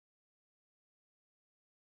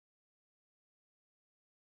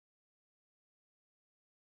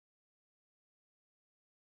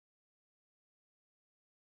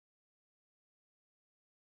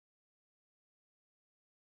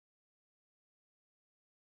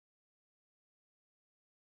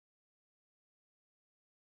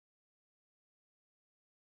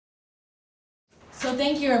So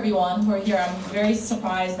thank you everyone who are here. I'm very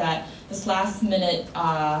surprised that this last minute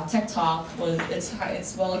tech talk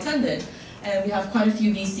it's well attended. And we have quite a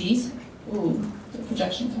few VCs. Ooh, the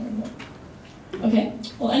projection coming up. Okay,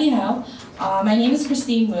 well anyhow, my name is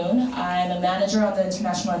Christine Moon. I'm a manager on the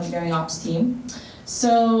International Engineering Ops team.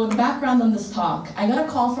 So the background on this talk, I got a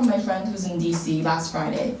call from my friend who's in DC last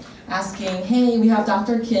Friday asking, hey, we have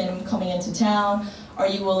Dr. Kim coming into town. Are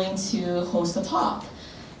you willing to host a talk?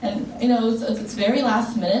 And you know, it's very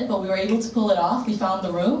last minute, but we were able to pull it off. We found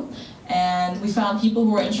the room, and we found people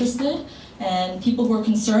who were interested, and people who were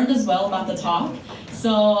concerned as well about the talk.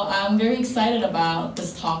 So I'm very excited about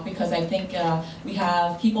this talk because I think we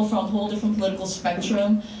have people from a whole different political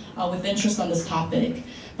spectrum with interest on this topic.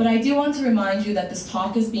 But I do want to remind you that this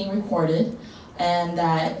talk is being recorded, and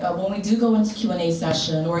that when we do go into Q&A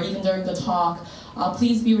session, or even during the talk,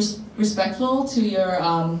 please be respectful to your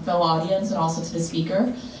fellow audience and also to the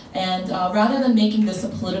speaker. And rather than making this a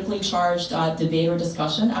politically charged debate or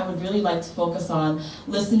discussion, I would really like to focus on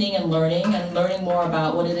listening and learning more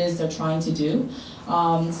about what it is they're trying to do.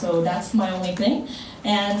 So that's my only thing.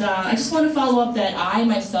 And I just want to follow up that I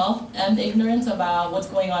myself am ignorant about what's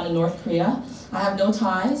going on in North Korea. I have no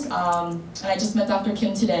ties, and I just met Dr.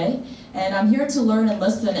 Kim today. And I'm here to learn and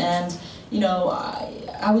listen, and you know,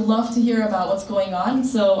 I would love to hear about what's going on.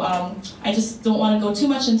 So I just don't want to go too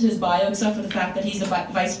much into his bio, except for the fact that he's the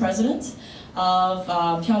Vice President of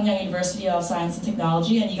Pyongyang University of Science and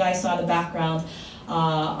Technology, and you guys saw the background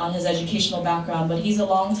on his educational background, but he's a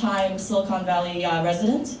longtime Silicon Valley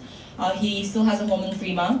resident. He still has a home in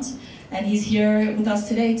Fremont, and he's here with us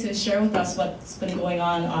today to share with us what's been going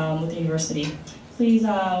on with the university. Please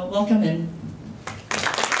welcome him.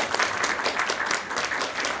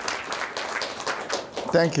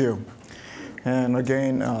 Thank you. And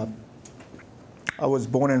again, I was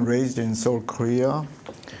born and raised in Seoul, Korea.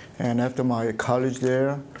 And after my college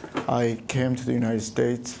there, I came to the United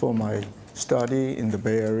States for my study in the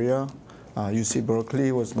Bay Area. UC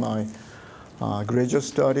Berkeley was my graduate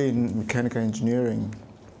study in mechanical engineering.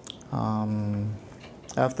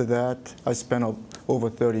 After that, I spent over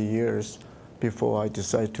 30 years before I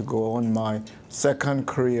decided to go on my second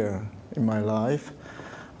career in my life.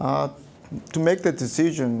 To make that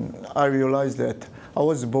decision, I realized that I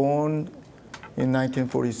was born in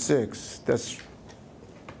 1946. That's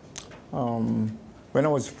when I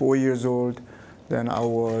was 4 years old. Then I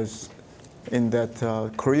was in that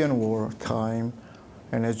Korean War time,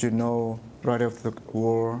 and as you know, right after the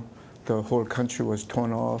war, the whole country was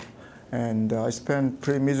torn off, and I spent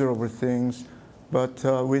pretty miserable things, but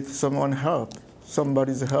with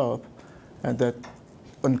somebody's help, and that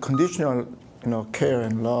unconditional, care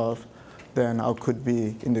and love, then I could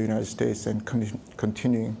be in the United States and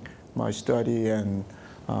continuing my study and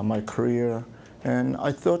my career. And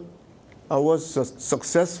I thought I was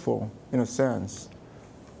successful in a sense.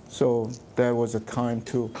 So there was a time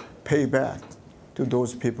to pay back to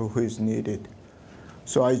those people who is needed.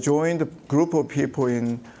 So I joined a group of people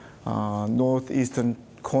in northeastern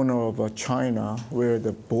corner of China, where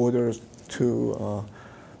the borders to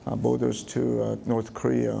North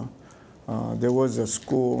Korea. There was a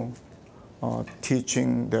school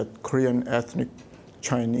teaching that Korean ethnic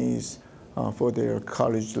Chinese for their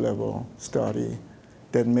college level study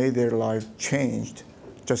that made their life changed,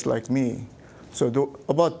 just like me. So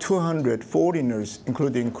about 200 foreigners,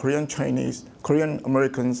 including Korean Chinese, Korean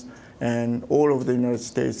Americans, and all over the United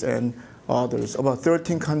States and others, about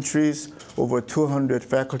 13 countries, over 200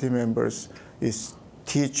 faculty members is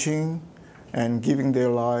teaching and giving their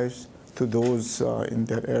lives to those in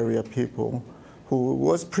that area people who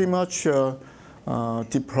was pretty much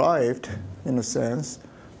deprived, in a sense,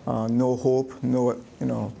 no hope,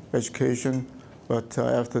 no education. But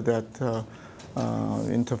after that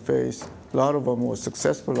interface, a lot of them were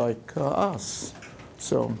successful like us.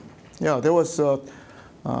 So yeah, there was a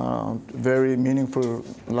very meaningful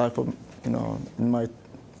life of, in my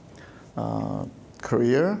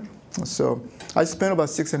career. So I spent about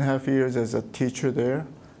 6.5 years as a teacher there,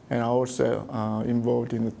 and I also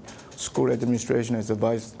involved in the school administration as a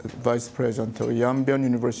vice president of Yanbian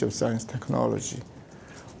University of Science and Technology.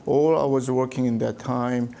 All I was working in that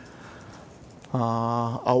time,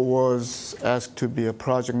 I was asked to be a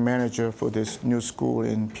project manager for this new school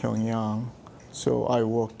in Pyongyang. So I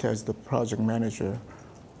worked as the project manager.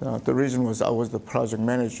 The reason was I was the project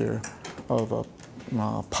manager of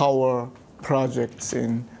power projects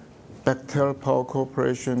in Bechtel Power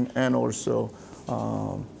Corporation and also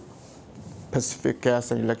Pacific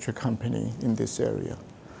Gas and Electric Company in this area.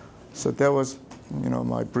 So that was,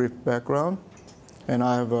 my brief background. And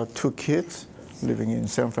I have 2 kids living in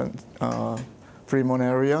Fremont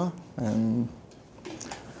area, and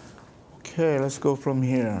Okay, let's go from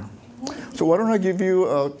here. So why don't I give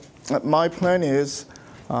you, my plan is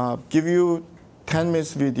give you 10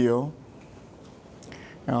 minutes video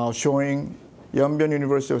showing Yanbian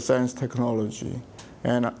University of Science Technology.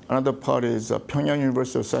 And another part is Pyongyang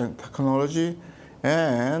University of Science Technology.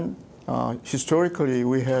 And historically,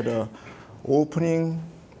 we had an opening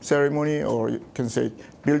ceremony, or you can say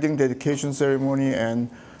building dedication ceremony, and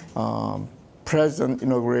president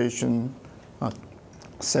inauguration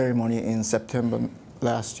ceremony in September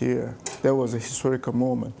last year. That was a historical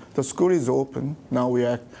moment. The school is open. Now we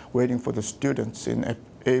are waiting for the students in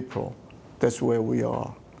April. That's where we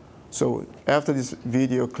are. So after this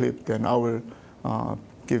video clip, then I will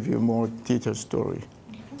give you a more detailed story.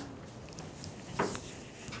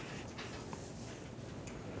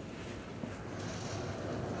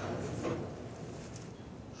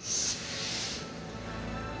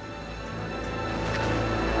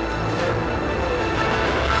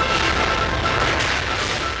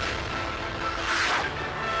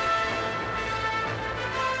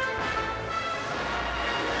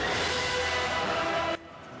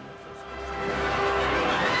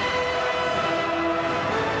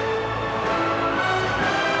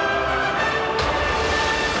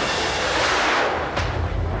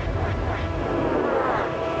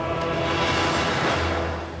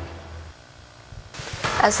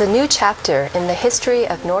 As the new chapter in the history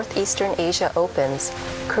of Northeastern Asia opens,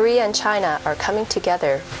 Korea and China are coming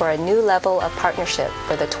together for a new level of partnership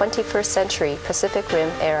for the 21st century Pacific Rim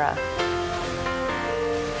era.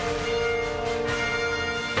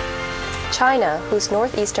 China, whose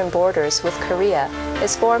northeastern borders with Korea,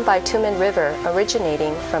 is formed by Tumen River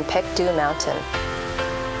originating from Paekdu Mountain.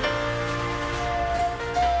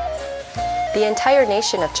 The entire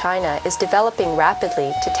nation of China is developing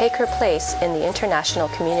rapidly to take her place in the international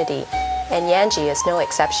community, and Yanji is no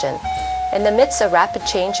exception. In the midst of rapid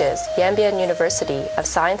changes, Yanbian University of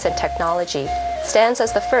Science and Technology stands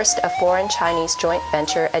as the first of foreign Chinese joint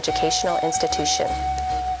venture educational institution.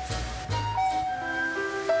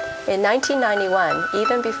 In 1991,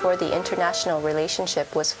 even before the international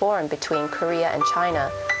relationship was formed between Korea and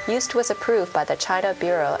China, YUST was approved by the China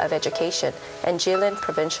Bureau of Education and Jilin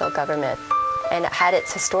provincial government, and it had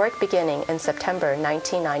its historic beginning in September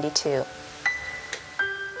 1992.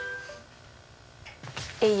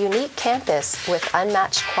 A unique campus with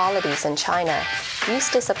unmatched qualities in China,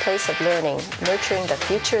 YUST is a place of learning, nurturing the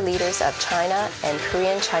future leaders of China and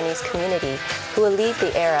Korean Chinese community who will lead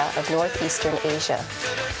the era of Northeastern Asia.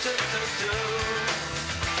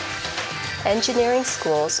 Engineering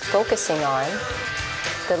schools focusing on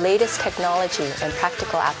the latest technology and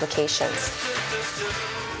practical applications.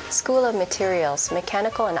 School of Materials,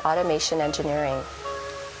 Mechanical and Automation Engineering.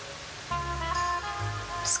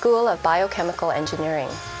 School of Biochemical Engineering.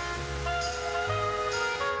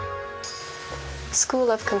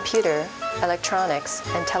 School of Computer, Electronics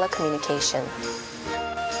and Telecommunication.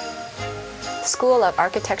 School of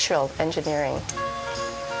Architectural Engineering.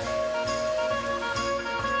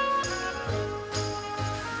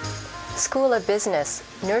 School of Business,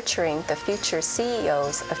 Nurturing the Future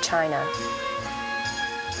CEOs of China.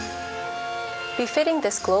 Befitting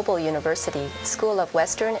this global university, School of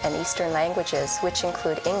Western and Eastern Languages, which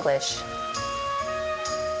include English,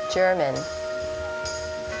 German,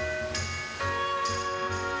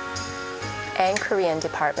 and Korean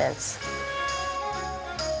departments.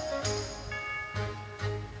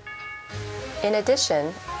 In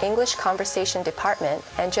addition, English Conversation Department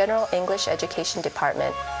and General English Education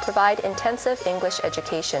Department provide intensive English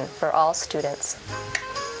education for all students.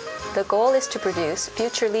 The goal is to produce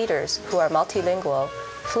future leaders who are multilingual,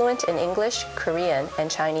 fluent in English, Korean, and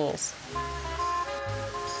Chinese.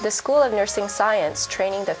 The School of Nursing Science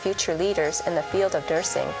training the future leaders in the field of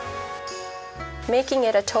nursing, making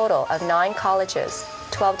it a total of 9 colleges,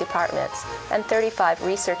 12 departments, and 35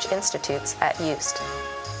 research institutes at YUST.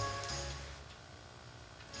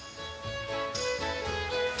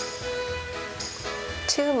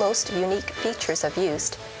 Two most unique features of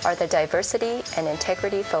YUST are the diversity and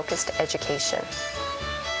integrity-focused education.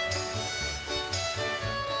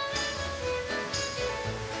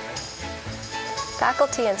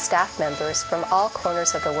 Faculty and staff members from all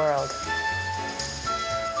corners of the world,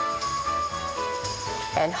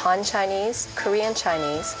 and Han Chinese, Korean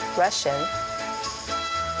Chinese, Russian,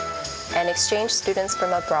 and exchange students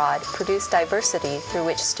from abroad produce diversity through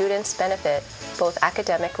which students benefit both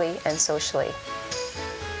academically and socially.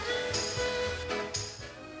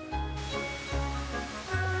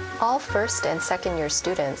 All first and second year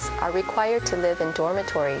students are required to live in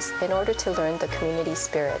dormitories in order to learn the community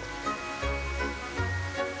spirit.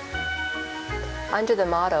 Under the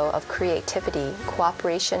motto of creativity,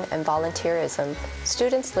 cooperation, and volunteerism,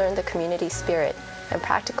 students learn the community spirit and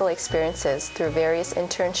practical experiences through various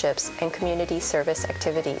internships and community service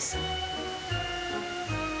activities.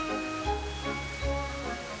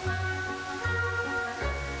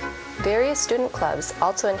 Various student clubs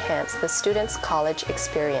also enhance the students' college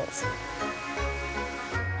experience.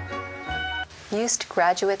 YUST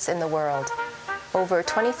graduates in the world. Over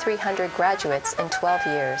 2,300 graduates in 12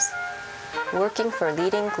 years, working for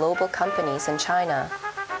leading global companies in China,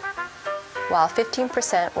 while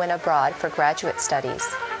 15% went abroad for graduate studies.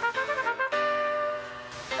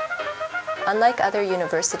 Unlike other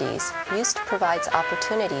universities, YUST provides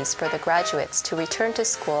opportunities for the graduates to return to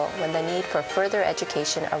school when the need for further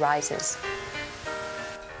education arises.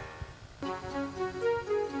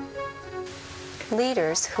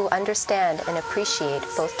 Leaders who understand and appreciate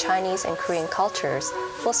both Chinese and Korean cultures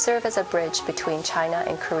will serve as a bridge between China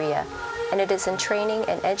and Korea, and it is in training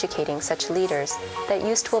and educating such leaders that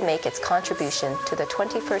YUST will make its contribution to the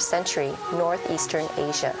 21st century Northeastern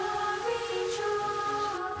Asia.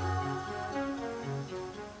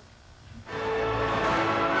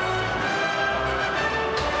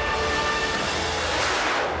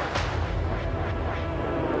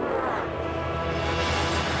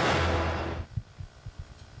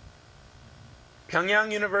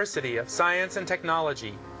 Pyongyang University of Science and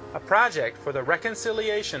Technology, a project for the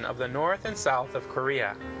reconciliation of the North and South of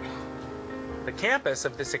Korea. The campus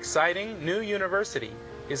of this exciting new university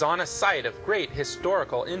is on a site of great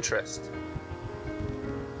historical interest.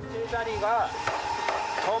 자리가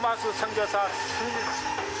토마스 선교사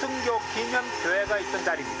순교 기념교회가 있던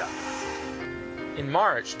자리입니다. In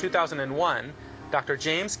March 2001, Dr.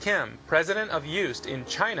 James Kim, president of YUST in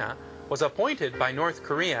China, was appointed by North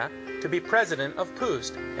Korea to be president of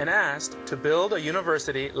PUST and asked to build a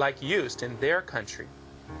university like YUST in their country.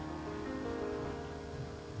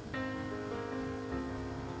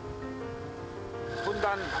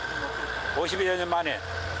 분단 50여 년 만에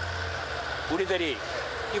우리들이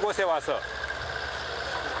이곳에 와서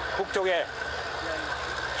북쪽의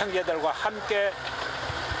형제들과 함께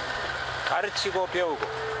가르치고 배우고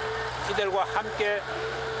이들과 함께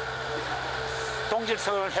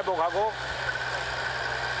동질성을 회복하고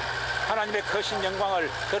하나님의 크신 영광을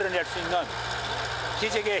드러낼 수 있는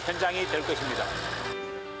기적의 현장이 될 것입니다.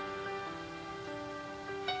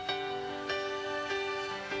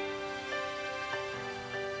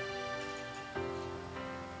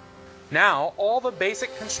 Now, all the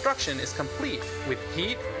basic construction is complete with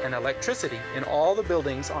heat and electricity in all the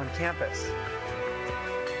buildings on campus.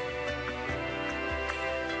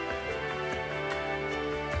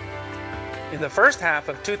 In the first half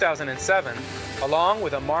of 2007, along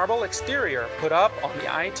with a marble exterior put up on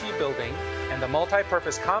the IT building and the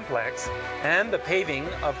multi-purpose complex and the paving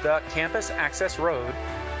of the campus access road,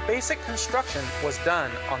 basic construction was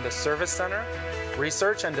done on the service center,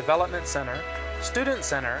 research and development center, student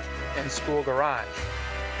center, and school garage.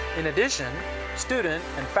 In addition, student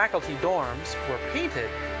and faculty dorms were painted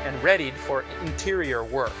and readied for interior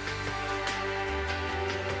work.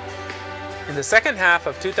 In the second half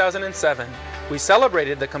of 2007, we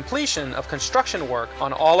celebrated the completion of construction work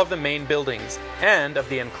on all of the main buildings and of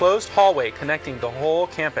the enclosed hallway connecting the whole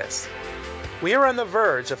campus. We are on the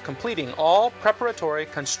verge of completing all preparatory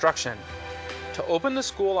construction. To open the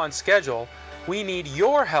school on schedule, we need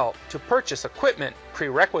your help to purchase equipment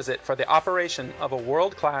prerequisite for the operation of a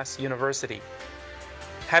world-class university.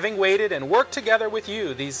 Having waited and worked together with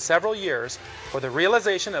you these several years for the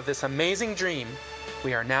realization of this amazing dream,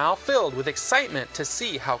 we are now filled with excitement to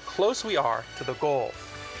see how close we are to the goal.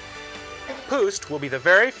 PUST will be the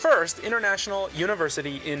very first international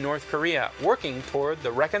university in North Korea working toward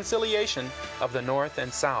the reconciliation of the North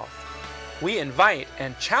and South. We invite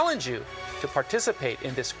and challenge you to participate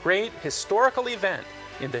in this great historical event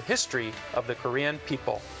in the history of the Korean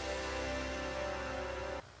people.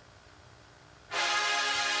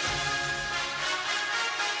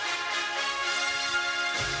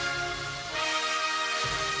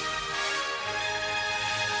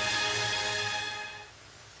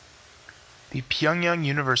 The Pyongyang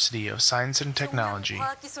University of Science and Technology,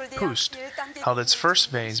 PUST, held its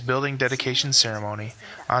first phase building dedication ceremony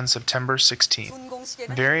on September 16th.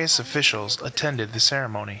 Various officials attended the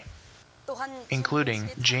ceremony, including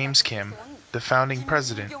James Kim, the founding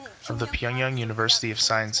president of the Pyongyang University of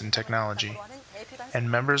Science and Technology,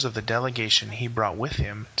 and members of the delegation he brought with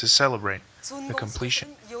him to celebrate the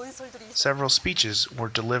completion. Several speeches were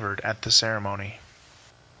delivered at the ceremony.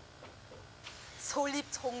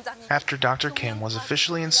 After Dr. Kim was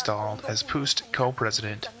officially installed as PUST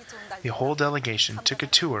co-president, the whole delegation took a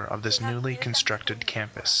tour of this newly constructed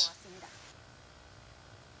campus.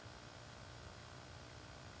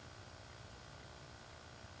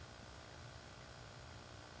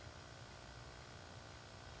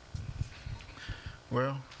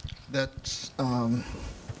 Well, that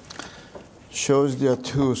shows there are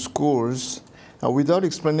two schools. Without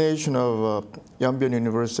explanation of Yanbian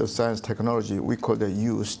University of Science and Technology, we call that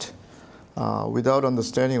YUST. Without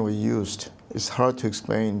understanding of YUST, it's hard to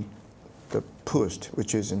explain the PUST,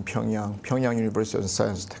 which is in Pyongyang, Pyongyang University of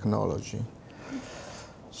Science and Technology.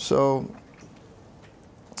 So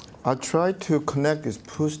I tried to connect this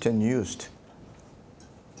PUST and YUST.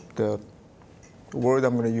 The word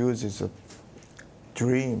I'm going to use is a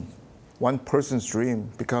dream. One person's dream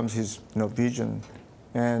becomes his vision,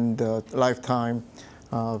 and lifetime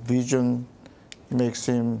vision makes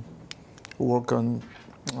him work on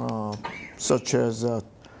such as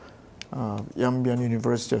Yanbian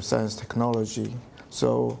University of Science and Technology.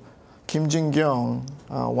 So Kim Jin-kyung,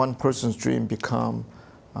 one person's dream become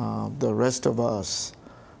the rest of us,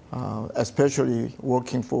 especially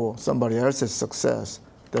working for somebody else's success.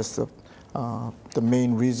 That's the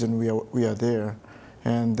main reason we are there,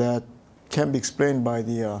 and that can be explained by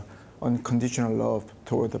the unconditional love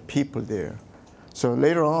toward the people there. So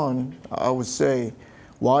later on, I would say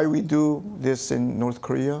why we do this in North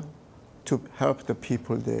Korea, to help the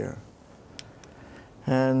people there.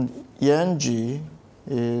 And Yanji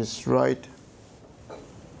is right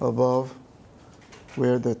above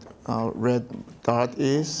where the red dot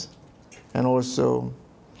is, and also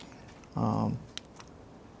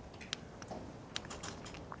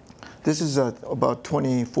this is about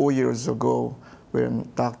 24 years ago when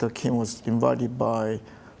Dr. Kim was invited by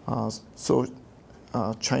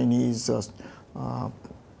Chinese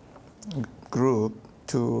group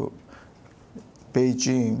to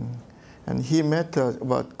Beijing, and he met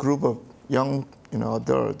about group of young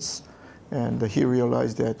adults, and he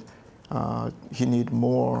realized that he need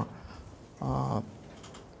more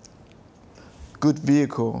good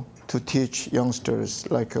vehicle to teach youngsters,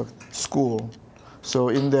 like a school. So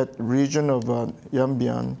in that region of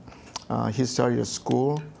Yanbian, he started a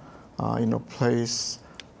school in a place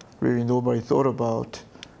really nobody thought about,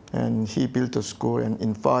 and he built a school, and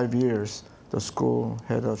in 5 years the school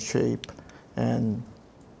had a shape. And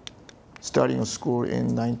starting a school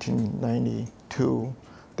in 1992,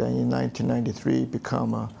 then in 1993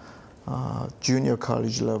 become a junior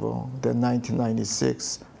college level, then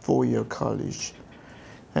 1996 four-year college.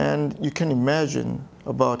 And you can imagine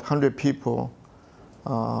about 100 people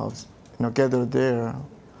gathered there.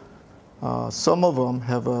 Some of them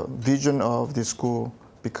have a vision of the school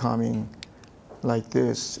becoming like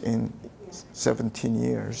this in 17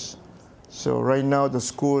 years. So right now the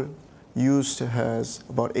school has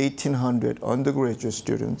about 1,800 undergraduate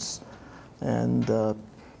students, and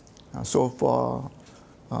so far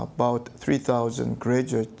about 3,000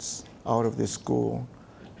 graduates out of this school,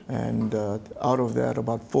 and out of that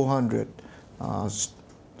about 400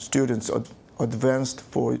 students advanced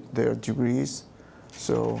for their degrees.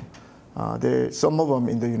 So some of them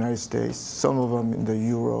in the United States, some of them in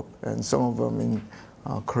Europe, and some of them in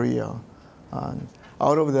Korea. And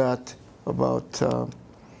out of that, about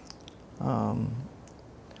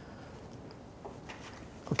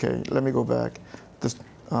okay, let me go back. The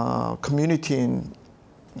community in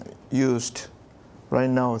YUST, right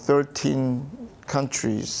now 13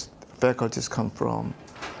 countries faculties come from,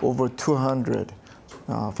 over 200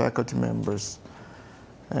 faculty members,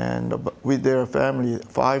 and with their family,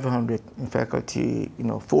 500 faculty,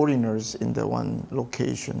 foreigners in the one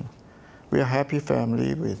location. We are a happy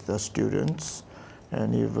family with the students,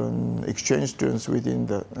 and even exchange students within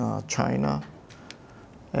China.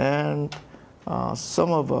 And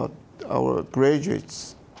some of our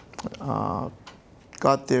graduates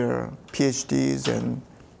got their PhDs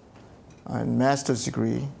and master's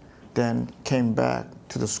degree, then came back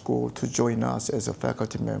to the school to join us as a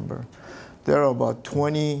faculty member. There are about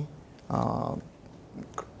 20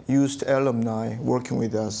 YUST alumni working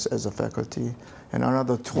with us as a faculty, and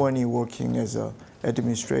another 20 working as a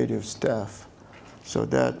administrative staff. So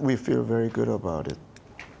that we feel very good about it.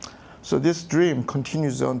 So this dream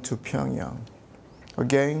continues on to Pyongyang.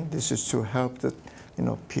 Again, this is to help the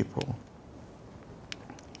people.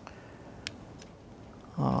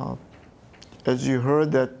 As you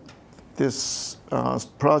heard, that this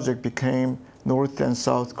project became North and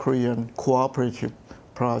South Korean cooperative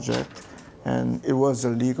project, and it was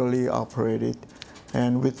legally operated,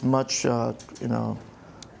 and with much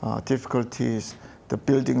difficulties, the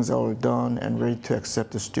buildings are all done and ready to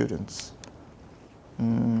accept the students.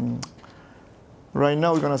 Right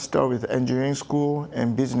now, we're going to start with engineering school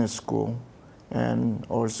and business school, and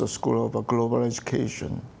also School of Global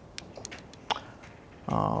Education.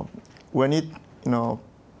 When it,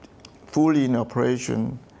 fully in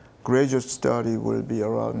operation, graduate study will be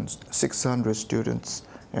around 600 students,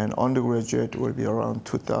 and undergraduate will be around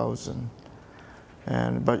 2,000.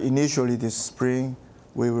 But initially this spring,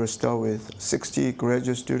 we will start with 60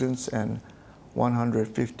 graduate students and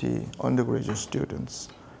 150 undergraduate students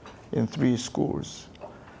in 3 schools.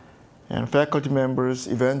 And faculty members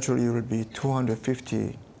eventually will be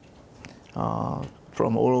 250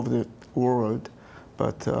 from all over the world,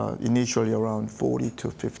 but initially around 40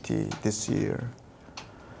 to 50 this year.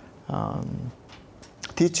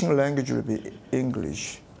 Teaching language will be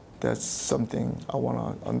English. That's something I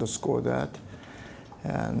want to underscore that.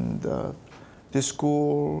 And this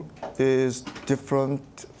school is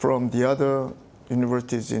different from the other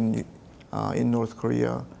universities in North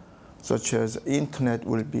Korea, such as internet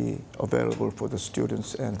will be available for the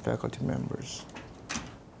students and faculty members.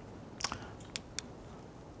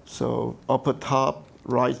 So upper top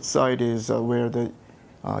right side is where the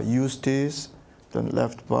YUST is. The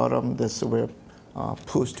left bottom, that's where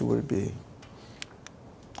PUST will be.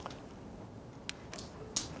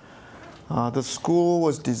 The school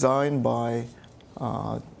was designed by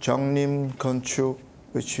Jangnim Konchuk,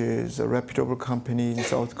 which is a reputable company in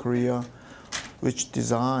South Korea, which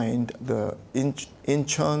designed the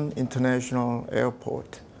Incheon International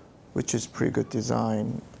Airport, which is pretty good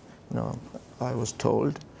design, I was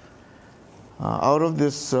told. Out of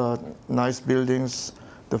this nice buildings,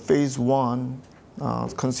 the phase 1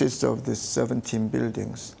 consists of these 17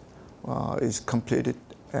 buildings, is completed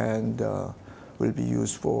and will be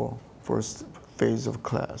used for first phase of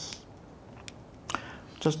class.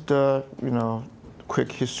 Just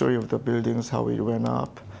quick history of the buildings, how it went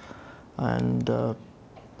up, and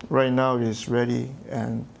right now it is ready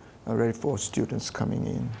and ready for students coming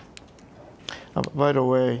in. By the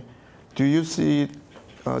way, do you see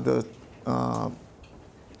the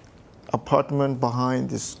apartment behind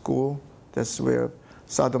this school? That's where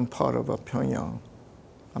southern part of Pyongyang.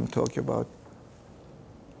 I'm talking about.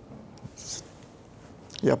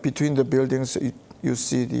 Yeah, between the buildings, you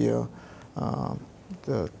see the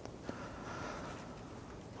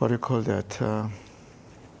what do you call that?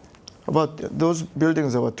 About those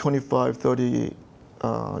buildings, about 25, 30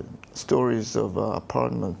 stories of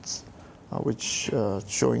apartments, which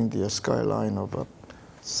showing the skyline of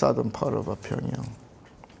southern part of Pyongyang.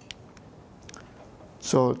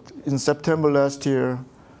 So in September last year,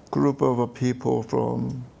 group of people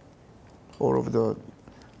from all over the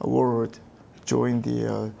world joined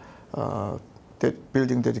the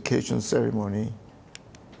building dedication ceremony.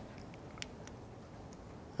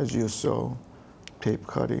 As you saw, tape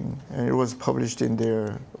cutting, and it was published in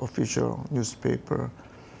their official newspaper.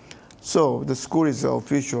 So the school is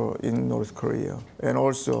official in North Korea and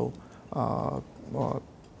also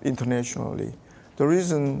internationally. The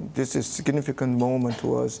reason this is a significant moment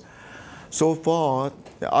was, so far,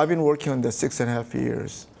 I've been working on this 6.5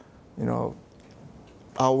 years.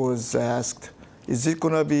 I was asked, is it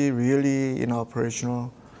going to be really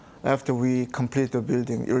operational? After we complete the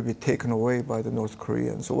building, it will be taken away by the North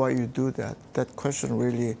Koreans. So why you do that? That question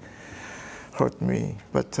really hurt me.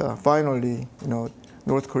 But finally,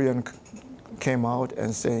 North Korean came out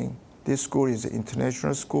and saying this school is an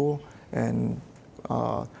international school, and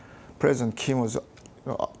President Kim was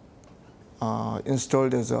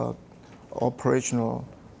installed as an operational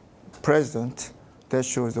president. That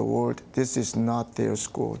shows the world this is not their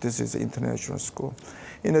school. This is an international school.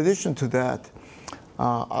 In addition to that,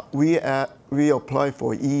 we apply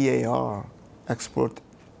for EAR, Export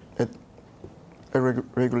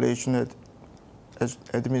Regulation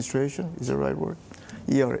Administration, is the right word?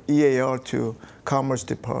 EAR to Commerce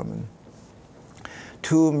Department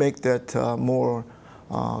to make that more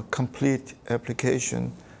complete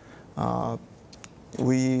application.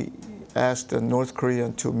 We asked the North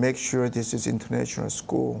Korean to make sure this is international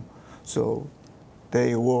school. So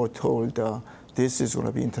they were told this is going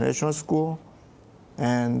to be international school,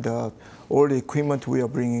 and all the equipment we are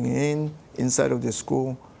bringing in inside of the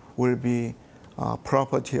school will be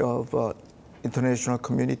property of international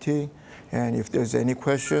community. And if there's any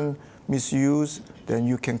question, misuse, then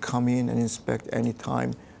you can come in and inspect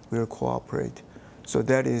anytime. We'll cooperate. So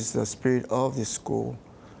that is the spirit of the school.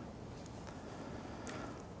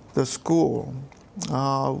 The school,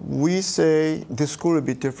 we say this school will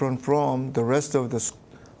be different from the rest of the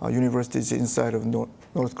universities inside of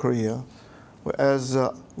North Korea. As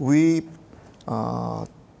we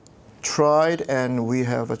tried and we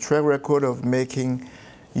have a track record of making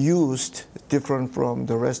YUST different from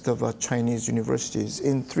the rest of Chinese universities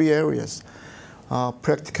in 3 areas: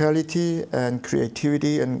 practicality and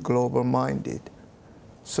creativity and global-minded.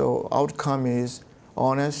 So outcome is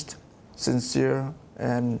honest, sincere,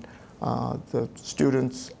 and the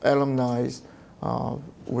students, alumni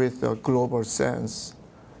with a global sense.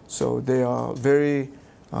 So they are very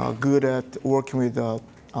good at working with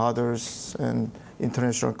others and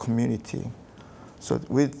international community. So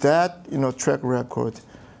with that, track record,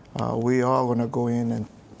 we are going to go in and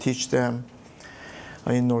teach them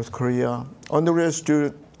in North Korea. Undergraduate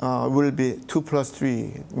student will be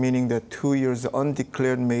 2+3, meaning that 2 years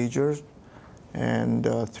undeclared majors and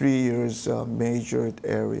 3 years majored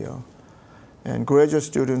area. And graduate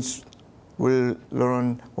students will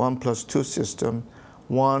learn 1+2 system,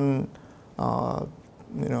 one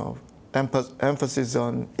emphasis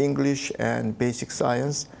on English and basic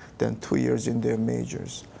science, then 2 years in their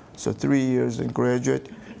majors. So 3 years in graduate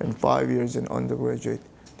and 5 years in undergraduate.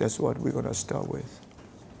 That's what we're going to start with.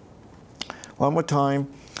 One more time,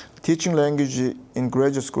 teaching language in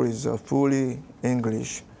graduate school is fully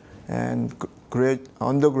English, and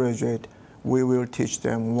undergraduate, we will teach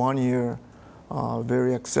them 1 year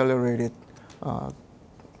very accelerated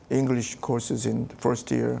English courses in the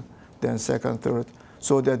first year, then second, third,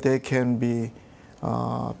 so that they can be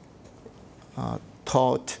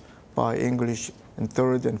taught by English in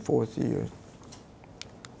third and fourth year.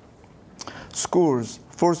 Schools,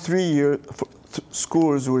 first 3 years,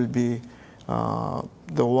 schools will be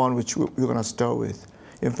the one which we're going to start with.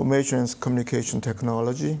 Information and communication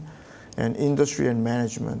technology, and industry and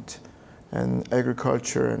management, and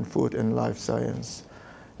agriculture and food and life science.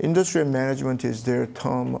 Industry and management is their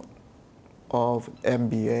term of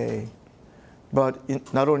MBA, but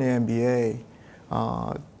not only MBA,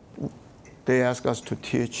 they ask us to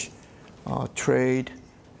teach trade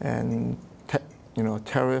and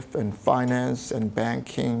tariff and finance and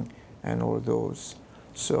banking and all those.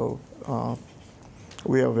 So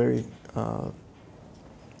we are very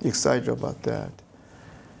excited about that.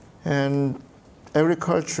 And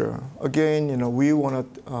agriculture, again, we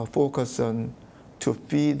want to focus on to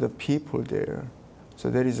feed the people there.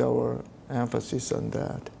 So that is our emphasis on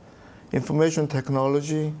that. Information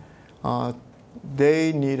technology,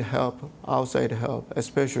 they need help, outside help,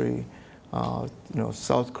 especially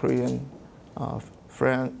South Korean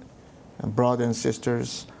friends and brothers and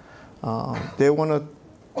sisters. They want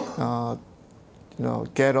to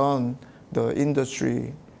get on the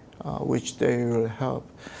industry which they will help.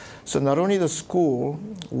 So not only the school,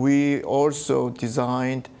 we also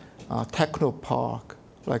designed a techno park,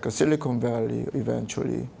 like a Silicon Valley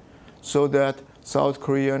eventually, so that South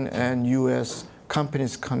Korean and US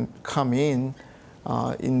companies can come in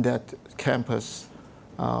that campus.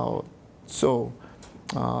 So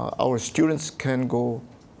our students can go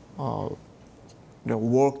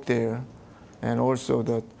work there, and also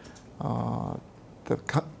that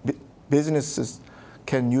the businesses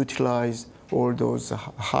can utilize all those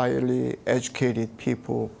highly educated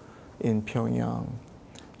people in Pyongyang.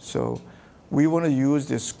 So we want to use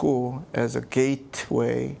this school as a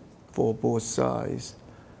gateway for both sides.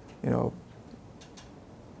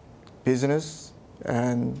 Business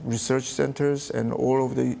and research centers and all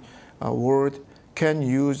over the world can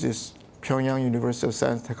use this Pyongyang University of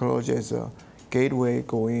Science and Technology as a gateway,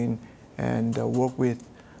 go in and work with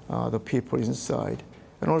the people inside.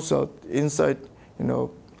 And also inside,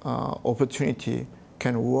 opportunity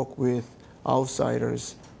can work with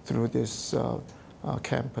outsiders through this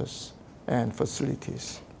campus and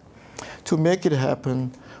facilities. To make it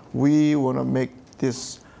happen, we want to make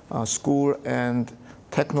this school and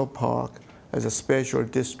techno park as a special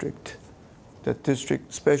district. The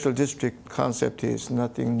special district concept is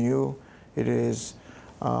nothing new. It is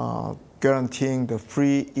guaranteeing the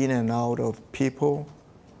free in and out of people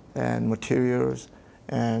and materials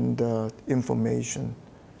and information.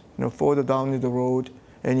 Further down the road,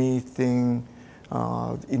 anything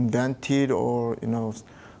invented or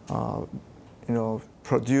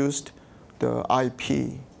produced, the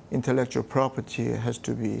IP, intellectual property, has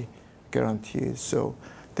to be guaranteed. So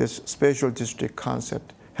this special district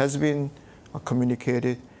concept has been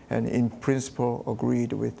communicated and in principle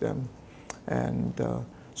agreed with them. And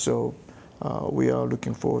so we are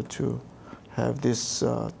looking forward to have this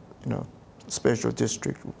special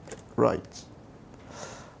district rights.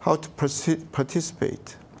 How to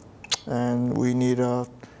participate, and we need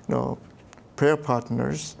prayer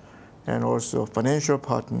partners and also financial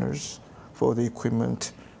partners for the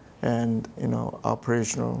equipment and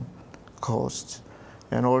operational costs,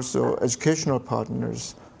 and also educational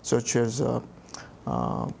partners such as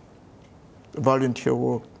volunteer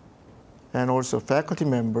work and also faculty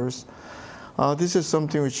members. This is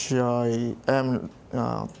something which I am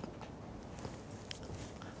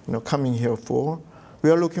coming here for. We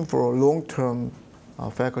are looking for a long-term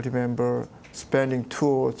faculty member spending 2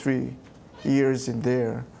 or 3 years in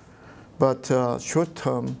there. But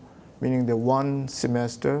short-term, meaning the 1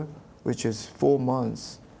 semester, which is 4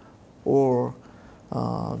 months, or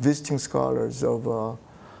visiting scholars of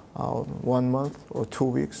 1 month or 2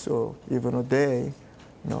 weeks or even a day,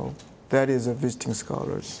 that is a visiting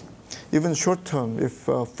scholars. Even short term, if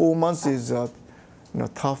 4 months is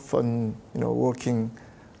tough on working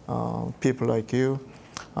people like you,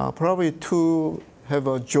 probably to have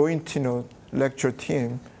a joint lecture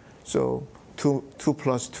team, so 2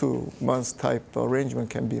 plus 2 months type arrangement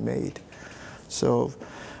can be made. So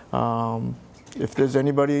if there's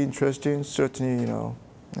anybody interested, certainly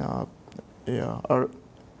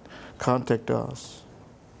contact us.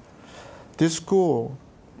 This school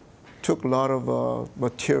took a lot of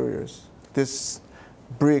materials. This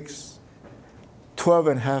bricks,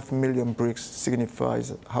 12.5 million bricks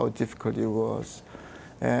signifies how difficult it was.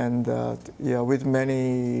 And with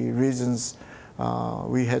many reasons,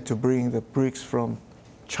 we had to bring the bricks from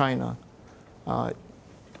China.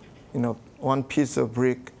 One piece of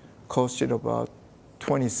brick costed about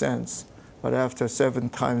 20 cents, but after 7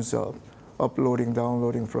 times of uploading,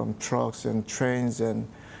 downloading from trucks and trains, and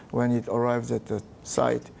when it arrives at the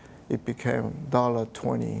site, it became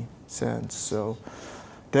 $1.20. So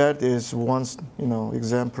that is one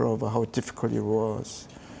example of how difficult it was.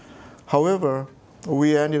 However,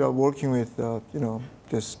 we ended up working with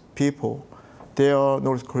these people. They are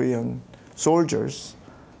North Korean soldiers,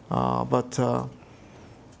 but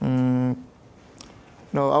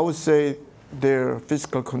I would say their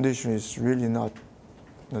physical condition is really not,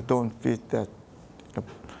 don't fit that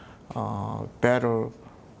battle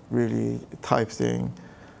really type thing.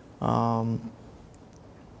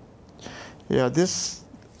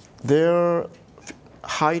 Their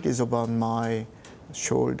height is about my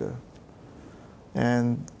shoulder,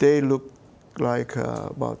 and they look like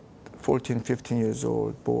about 14, 15 years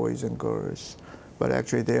old, boys and girls, but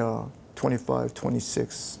actually they are 25,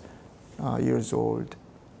 26 years old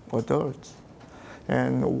adults.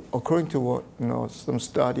 And according to what some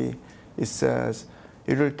study, it says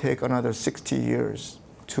it will take another 60 years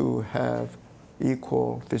to have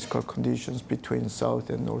equal physical conditions between South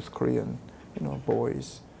and North Korean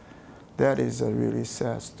boys. That is a really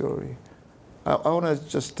sad story. I want to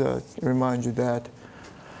just remind you that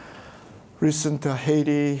recent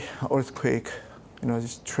Haiti earthquake,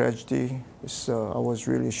 this tragedy, I was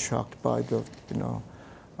really shocked by the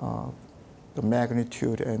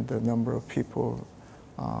magnitude and the number of people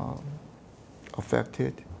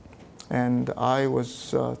affected. And I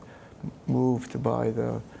was moved by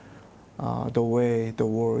the way the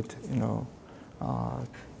world,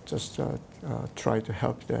 tried to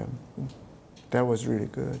help them. That was really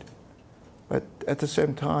good. But at the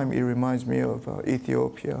same time, it reminds me of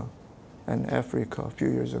Ethiopia and Africa a few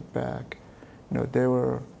years back. They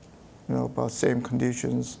were, about same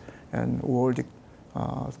conditions, and world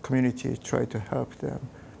community tried to help them.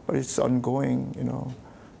 But it's ongoing,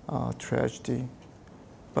 tragedy.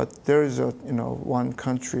 But there is one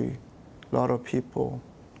country, a lot of people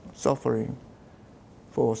suffering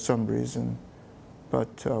for some reason,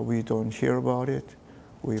 but we don't hear about it.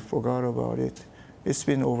 We forgot about it. It's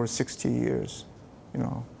been over 60 years,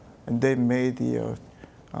 and they made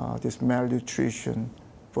this malnutrition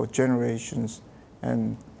for generations,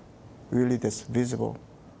 and really that's visible.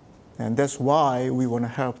 And that's why we want to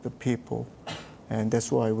help the people, and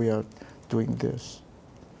that's why we are doing this.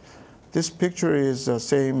 This picture is the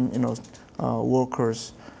same,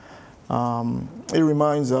 workers. It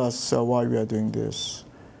reminds us why we are doing this.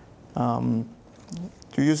 Do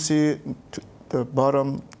you see the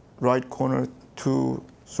bottom right corner, 2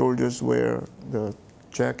 soldiers wear the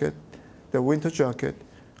jacket, the winter jacket,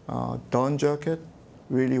 down jacket,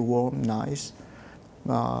 really warm, nice,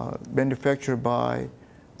 manufactured by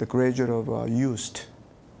the graduate of YUST,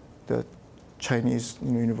 the Chinese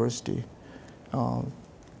university.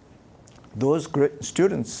 Those great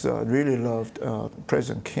students really loved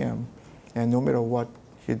President Kim, and no matter what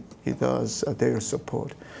he does, they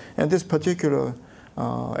support. And this particular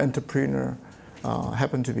entrepreneur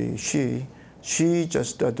happened to be she. She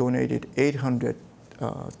just donated 800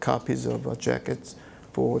 copies of jackets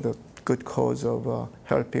for the good cause of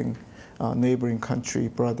helping neighboring country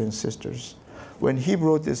brothers and sisters. When he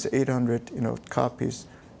brought this 800 copies,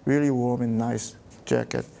 really warm and nice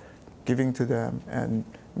jacket, giving to them, and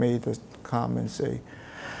made a comment, say,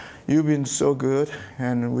 "You've been so good,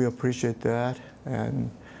 and we appreciate that, and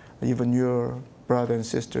even your brothers and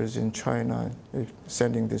sisters in China is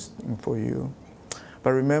sending this for you.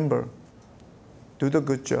 But remember, do the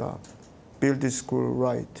good job, build this school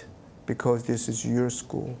right, because this is your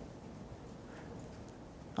school."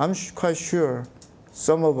 I'm quite sure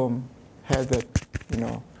some of them had that,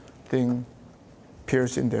 thing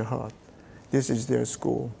pierced in their heart. This is their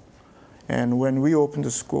school. And when we open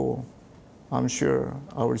the school, I'm sure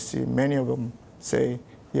I will see many of them say,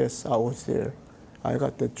 yes, I was there. I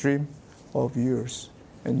got the dream of yours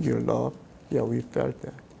and your love. Yeah, we felt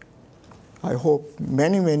that. I hope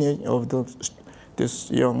many of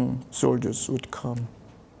these young soldiers would come.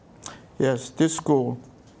 Yes, this school,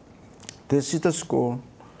 this is the school.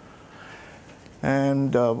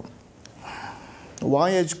 And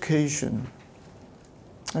why education?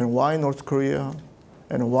 And why North Korea?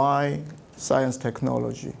 And why science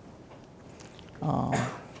technology?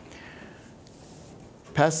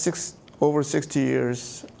 Past over 60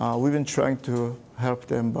 years, we've been trying to help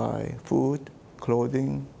them by food,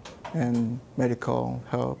 clothing, and medical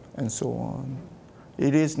help, and so on.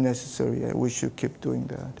 It is necessary, and we should keep doing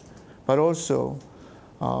that. But also,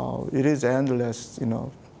 it is endless,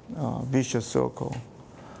 vicious circle.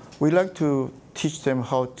 We like to teach them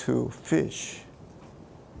how to fish,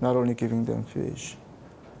 not only giving them fish.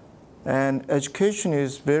 And education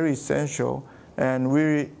is very essential, and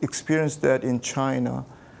we experienced that in China.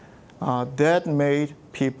 That made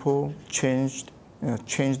people change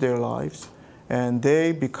their lives, and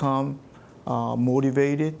they become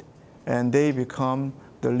motivated, and they become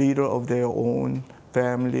the leader of their own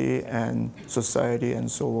family and society and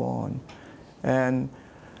so on. And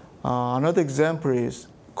another example is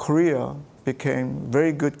Korea became a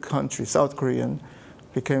very good country. South Korean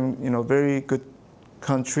became very good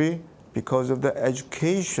country because of the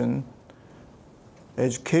educational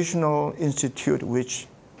institute which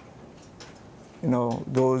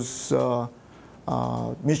those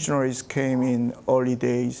missionaries came in early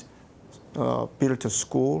days, built a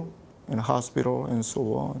school and a hospital and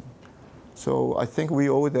so on. So I think we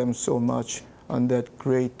owe them so much on that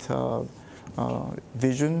great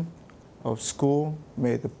vision of school,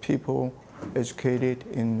 made the people educated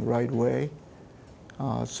in the right way.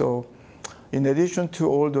 So in addition to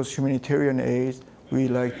all those humanitarian aids, we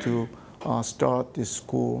like to start this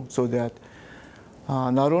school so that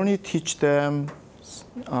not only teach them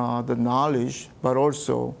the knowledge, but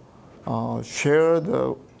also share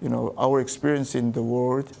our experience in the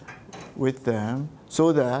world with them,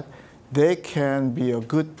 so that they can be a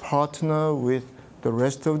good partner with the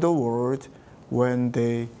rest of the world when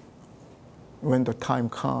the time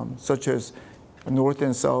comes, such as North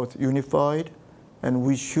and South unified, and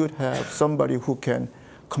we should have somebody who can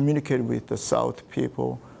communicate with the South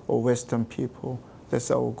people or Western people.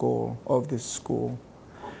 That's our goal of this school.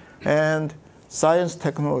 And science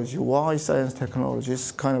technology, why science technology?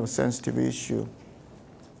 It's kind of a sensitive issue.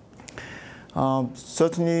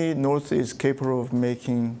 Certainly, North is capable of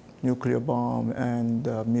making nuclear bomb and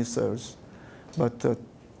missiles, but the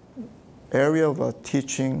area of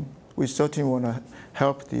teaching, we certainly want to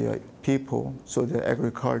help the people, so the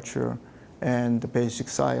agriculture and the basic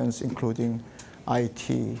science, including IT.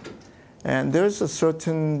 And there's a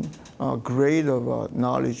certain grade of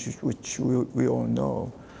knowledge which we all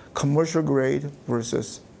know, commercial grade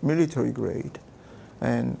versus military grade.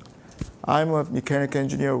 And I'm a mechanical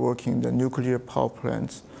engineer working in the nuclear power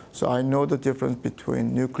plants, so I know the difference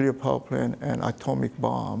between nuclear power plant and atomic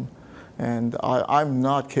bomb. And I'm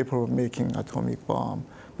not capable of making atomic bomb,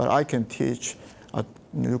 but I can teach a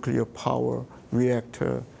nuclear power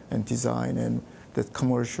reactor and design and the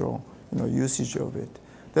commercial usage of it.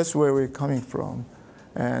 That's where we're coming from.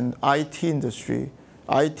 And IT industry,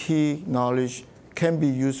 IT knowledge can be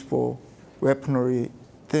used for weaponry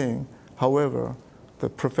thing. However, the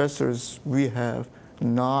professors we have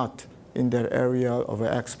not in that area of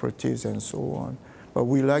expertise and so on. But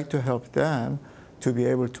we like to help them to be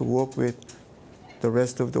able to work with the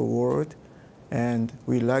rest of the world, and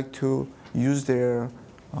we like to use their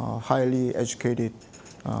highly educated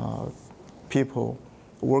people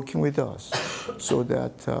working with us so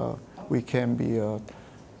that we can be a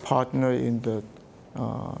partner in the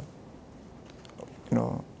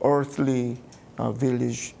earthly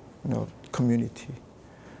village community.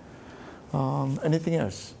 Anything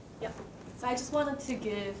else? Yeah. So I just wanted to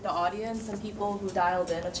give the audience and people who dialed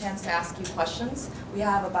in a chance to ask you questions. We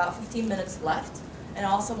have about 15 minutes left. And I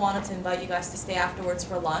also wanted to invite you guys to stay afterwards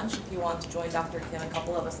for lunch if you want to join Dr. Kim, a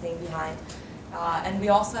couple of us staying behind. And we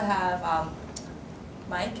also have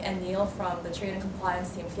Mike and Neil from the Trade and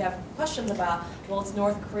Compliance team. If you have questions about, well, it's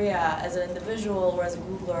North Korea, as an individual or as a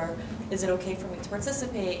Googler, is it okay for me to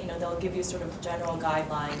participate? They'll give you sort of general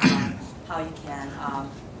guidelines on how you can.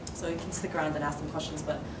 So you can stick around and ask them questions.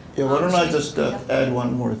 But yeah, why don't I just add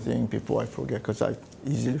one more thing before I forget, because I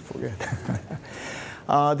easily forget.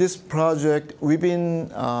 This project, we've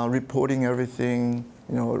been reporting everything,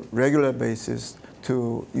 regular basis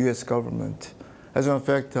to U.S. government. As a matter of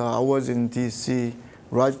fact, I was in D.C.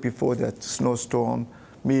 right before that snowstorm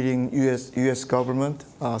meeting U.S. government,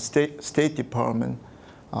 State Department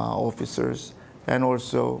officers, and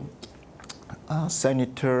also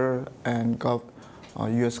senator and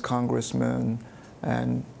U.S. congressmen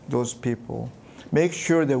and those people. Make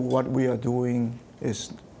sure that what we are doing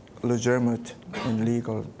is legitimate in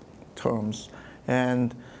legal terms.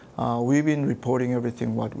 And we've been reporting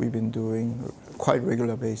everything what we've been doing quite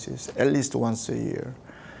regular basis, at least once a year.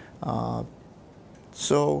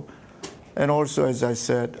 And also, as I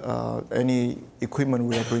said, any equipment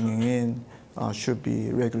we are bringing in should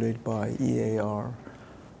be regulated by EAR.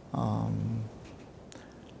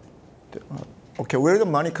 Okay, where the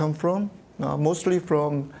money come from? Mostly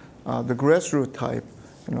from the grassroots type,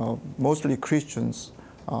 mostly Christians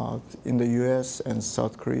in the U.S. and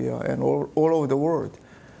South Korea and all over the world.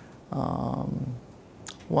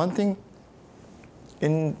 One thing,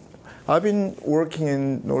 I've been working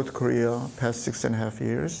in North Korea past 6.5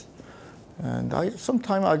 years, and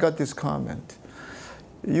sometimes I got this comment: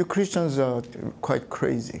 "You Christians are quite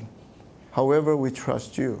crazy. However, we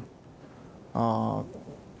trust you."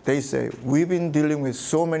 They say, "We've been dealing with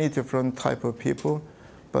so many different type of people,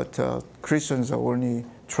 but Christians are only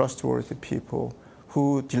trustworthy people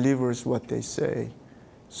who delivers what they say."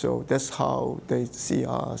 So that's how they see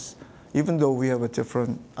us, even though we have a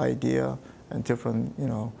different idea and different,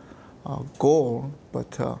 goal.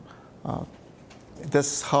 But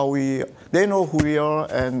that's how they know who we are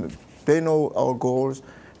and they know our goals.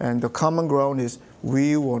 And the common ground is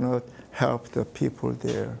we want to help the people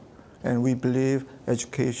there. And we believe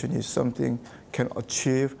education is something can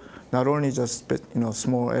achieve not only just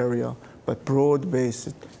small area, but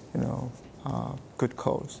broad-based, good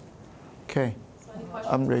cause. Okay, So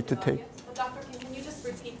I'm ready to take. Dr. Kim, can you just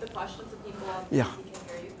repeat the questions so people on Yeah. can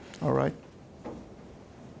hear you? All right.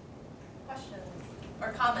 Questions or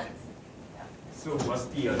comments? So what's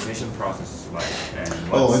the admission process like?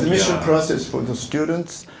 And Admission process for the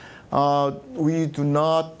students. We do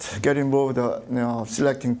not get involved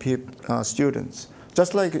selecting students.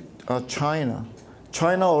 Just like China.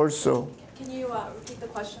 China also. Can you repeat the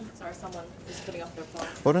question? Sorry, someone is putting up their phone.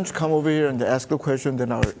 Why don't you come over here and ask the question,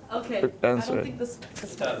 then I'll Okay. answer I don't it. think this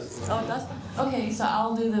does. Oh, it does? Okay, so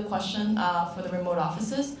I'll do the question for the remote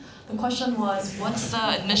offices. The question was, what's the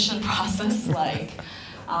admission process like?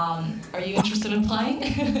 Are you interested in applying?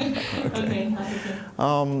 Okay.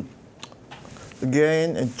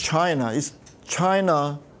 Again, in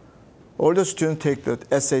China, all the students take the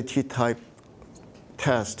SAT type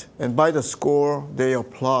test, and by the score they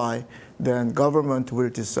apply, then government will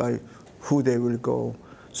decide who they will go.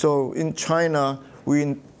 So in China,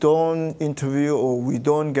 we don't interview or we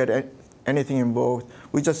don't get anything involved.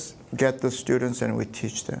 We just get the students and we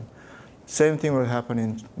teach them. Same thing will happen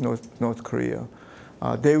in North Korea.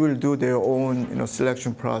 They will do their own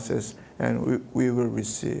selection process, and we will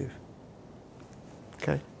receive.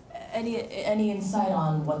 Okay. Any insight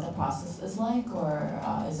on what the process is like, or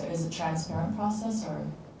is it a transparent process, or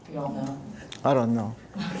you don't know? I don't know.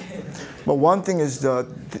 Okay. But one thing is that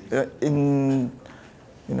in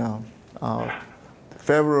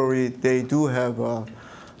February they do have a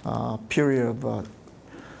period of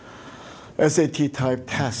SAT type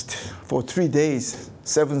test for 3 days,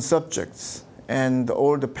 7 subjects, and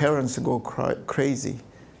all the parents go crazy.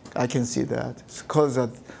 I can see that because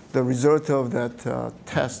the result of that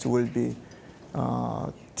test will be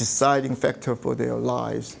deciding factor for their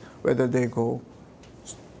lives, whether they go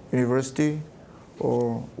university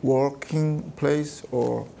or working place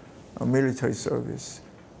or a military service.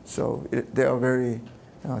 So they are very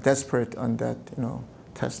desperate on that,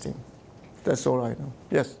 testing. That's all I know.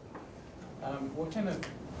 Yes. What kind of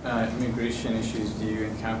immigration issues do you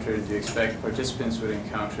encounter? Do you expect participants would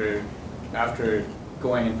encounter after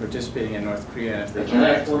going and participating in North Korea if they come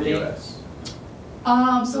back to the U.S.?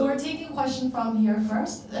 So we're taking a question from here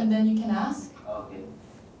first, and then you can ask. Okay.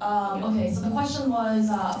 Okay, so the question was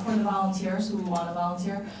for the volunteers who want to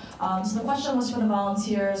volunteer. So the question was for the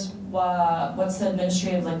volunteers, what's the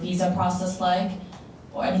administrative visa process like?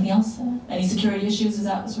 Or anything else? Any security issues? Is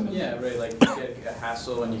that sort of? Yeah, right. Like you get a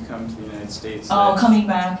hassle when you come to the United States. Oh, coming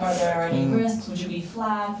back. Are there any risks? Would you be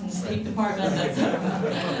flagged from the State Department,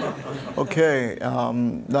 etc.? Okay,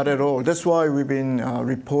 not at all. That's why we've been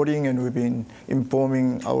reporting and we've been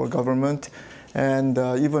informing our government. And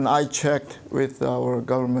even I checked with our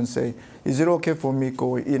government, say, is it okay for me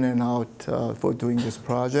go in and out for doing this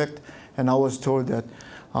project? And I was told that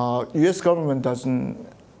U.S. government doesn't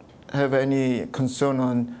have any concern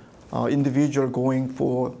on individual going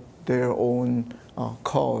for their own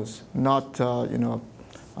cause, not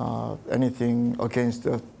anything against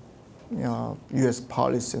the U.S.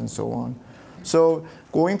 policy and so on. So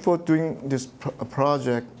going for doing this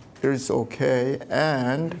project is okay,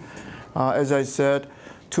 and as I said,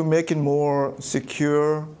 to make it more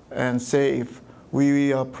secure and safe,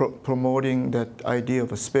 we are promoting that idea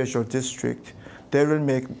of a special district. That will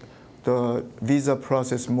make the visa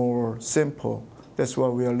process more simple. That's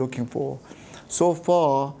what we are looking for. So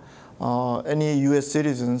far, any U.S.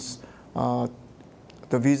 citizens, the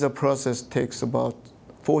visa process takes about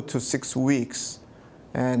 4 to 6 weeks.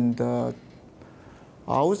 And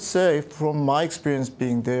I would say, from my experience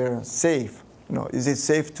being there, safe. Is it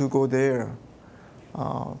safe to go there?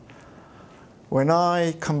 When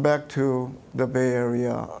I come back to the Bay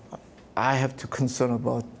Area, I have to concern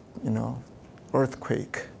about,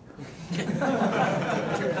 earthquake.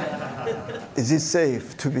 Is it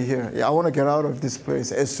safe to be here? Yeah, I want to get out of this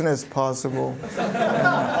place as soon as possible.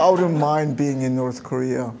 I wouldn't mind being in North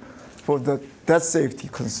Korea for that safety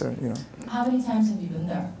concern. How many times have you been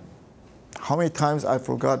there? How many times I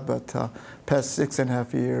forgot, but past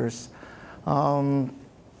 6.5 years.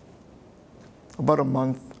 About a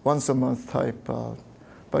month, once a month type,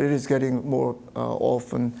 but it is getting more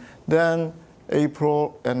often. Then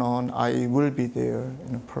April and on, I will be there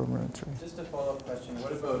permanently. Just a follow-up question,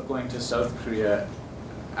 what about going to South Korea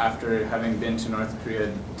after having been to North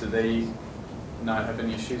Korea? Do they not have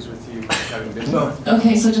any issues with you having been to North Korea?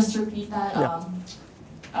 Okay, so just to repeat that, Yeah.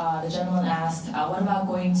 The gentleman asked, what about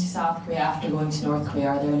going to South Korea after going to North Korea?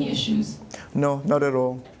 Are there any issues? No, not at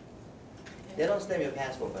all. They don't stamp your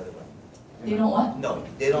passport, by the way. They don't what? No,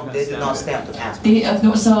 they don't. They do not stamp the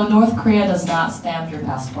passport. So North Korea does not stamp your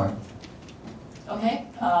passport. Okay,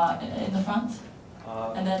 in the front,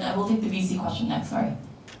 and then we'll take the VC question next. Sorry.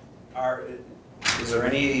 Is there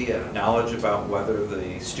any knowledge about whether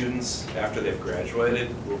the students, after they've graduated,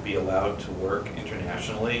 will be allowed to work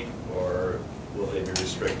internationally, or will they be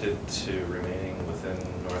restricted to remaining within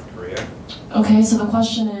North Korea? Okay, so the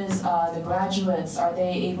question is, the graduates, are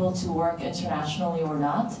they able to work internationally or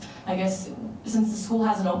not? I guess since the school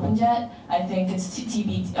hasn't opened yet, I think it's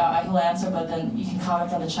TBD. He'll answer, but then you can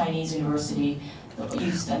comment on the Chinese university,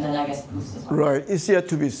 YUST, and then I guess PUST as well. Right, it's yet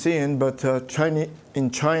to be seen, but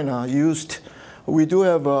in China, YUST, we do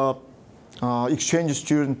have a exchange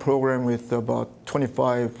student program with about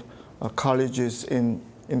 25 colleges in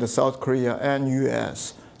the South Korea and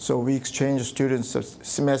US. So we exchange students on a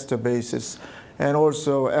semester basis. And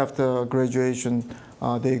also after graduation,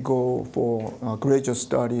 they go for graduate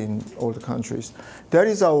study in all the countries. That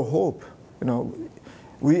is our hope.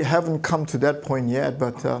 We haven't come to that point yet,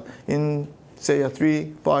 but in say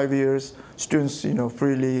 3-5 years, students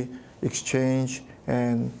freely exchange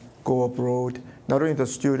and go abroad. Not only the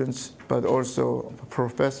students, but also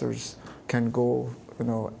professors can go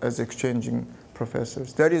as exchanging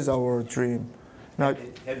professors. That is our dream. Now,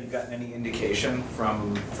 have you gotten any indication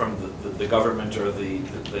from the government or the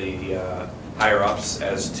higher ups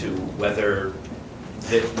as to whether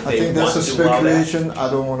they I think that's a speculation. I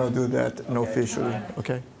don't want to do that officially.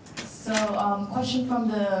 Okay. So, question from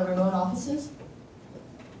the remote offices.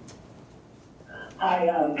 Hi,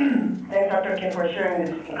 thanks Dr. Kim for sharing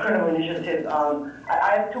this incredible initiative.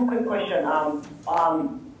 I have 2 quick questions.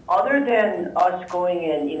 Other than us going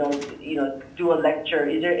and do a lecture,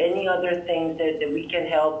 is there any other things that we can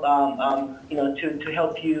help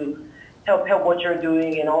to help what you're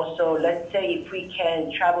doing? And also, let's say if we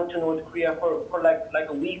can travel to North Korea for like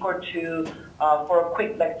a week or 2 for a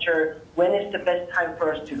quick lecture, when is the best time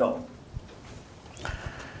for us to go?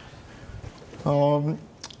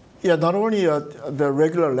 Yeah, not only the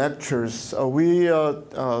regular lectures, we are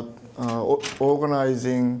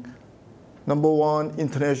organizing #1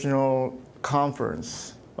 international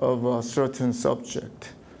conference of a certain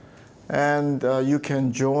subject. And you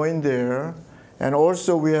can join there. And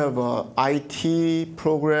also we have a IT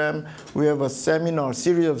program. We have a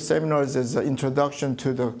series of seminars as an introduction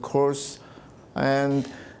to the course. And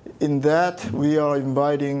in that, we are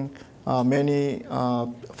inviting many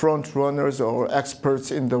front runners or experts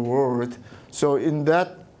in the world. So in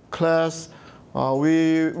that class,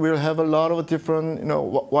 we will have a lot of different,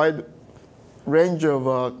 wide range of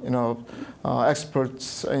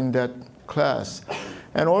experts in that class.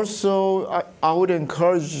 And also, I would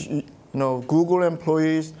encourage Google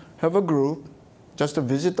employees have a group just to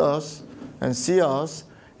visit us and see us.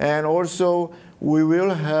 And also, we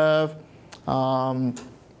will have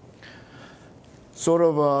sort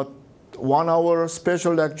of a 1-hour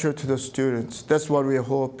special lecture to the students. That's what we're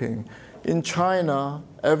hoping. In China,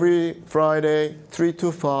 every Friday, 3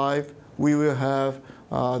 to 5, we will have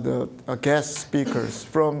the guest speakers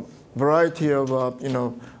from variety of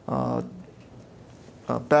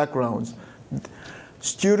backgrounds.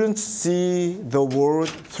 Students see the world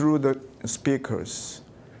through the speakers.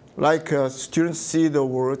 Like students see the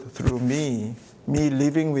world through me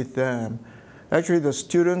living with them. Actually, the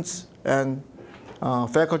students and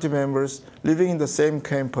faculty members living in the same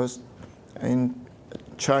campus in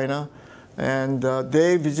China, and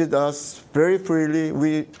they visit us very freely.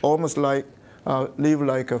 We almost like live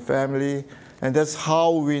like a family, and that's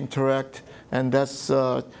how we interact, and that's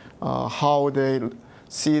how they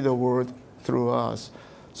see the world through us.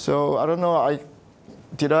 So I don't know,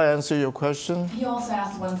 did I answer your question? He also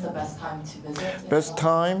asked when's the best time to visit. Best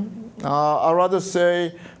time? I'd rather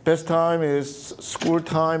say best time is school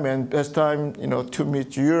time, and best time, to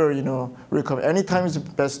meet your, recommend. Any time is the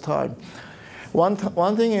best time. One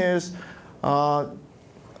thing is,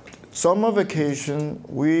 summer vacation,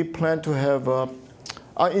 we plan to have,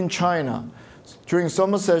 in China, during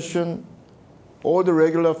summer session, all the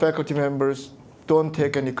regular faculty members don't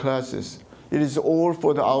take any classes. It is all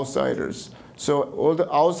for the outsiders. So all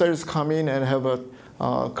the outsiders come in and have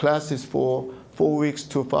classes for 4 weeks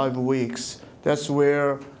to 5 weeks. That's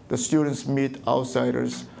where the students meet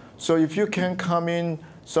outsiders. So if you can come in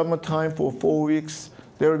summertime for 4 weeks,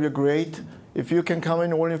 that would be great. If you can come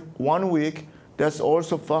in only 1 week, that's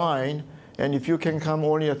also fine. And if you can come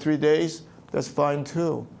only 3 days, that's fine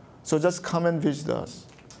too. So just come and visit us.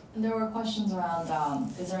 And there were questions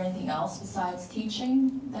around, is there anything else besides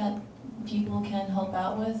teaching that people can help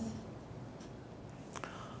out with?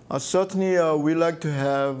 Certainly, we like to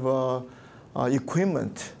have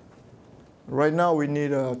equipment. Right now, we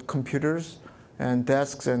need computers and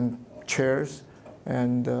desks and chairs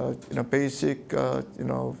and basic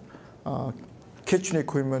kitchen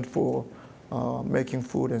equipment for making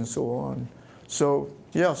food and so on. So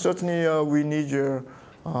yeah, certainly we need your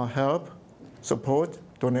help, support,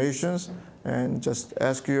 donations, and just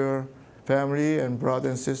ask your family and brothers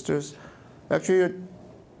and sisters. Actually,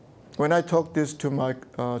 when I talked this to my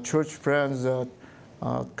church friends a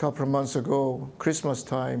couple of months ago, Christmas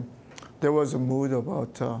time, there was a mood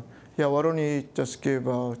about, yeah, why don't we just give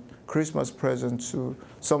a Christmas present to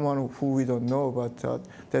someone who we don't know, but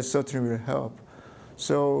that certainly will help.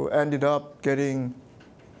 So ended up getting,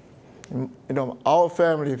 our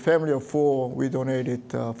family of 4, we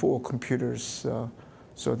donated 4 computers,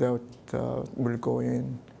 so that will go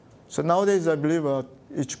in. So nowadays, I believe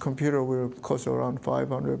each computer will cost around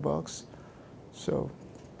 $500. So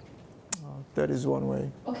that is one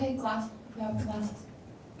way. Okay, class. We have classes.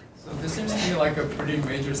 So this seems to me like a pretty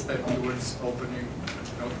major step towards opening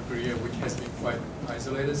North Korea, which has been quite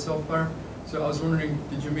isolated so far. So I was wondering,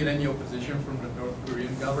 did you meet any opposition from the North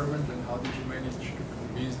Korean government, and how did you manage to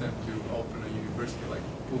convince them to open a university like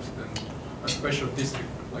PUST and a special district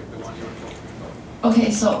like the one you were talking about?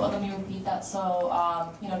 Okay, so let me repeat that. So,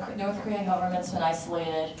 North Korean government's been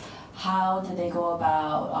isolated. How did they go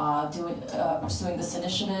about pursuing this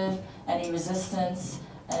initiative? Any resistance?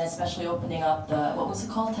 And especially opening up the, what was it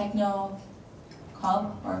called, techno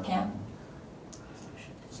hub or camp?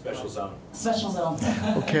 Special zone. Special zone.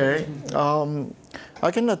 Okay,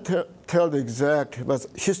 I cannot tell the exact, but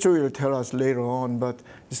history will tell us later on. But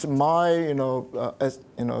it's my,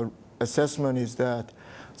 assessment is that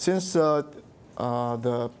since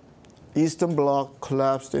the Eastern Bloc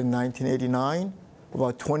collapsed in 1989,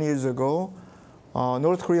 about 20 years ago,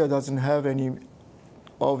 North Korea doesn't have any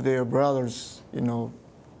of their brothers,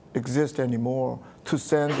 exist anymore to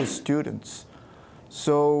send the students.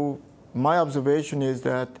 So my observation is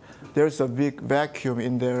that there's a big vacuum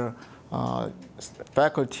in their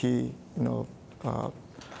faculty,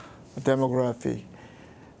 demography.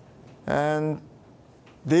 And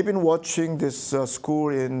they've been watching this school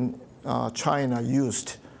in China,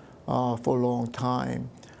 YUST, for a long time.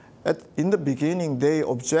 In the beginning, they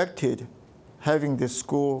objected having this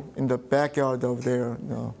school in the backyard of their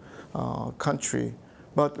country.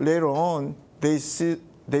 But later on, they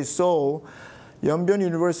saw Yanbian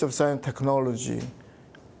University of Science and Technology.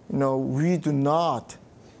 We do not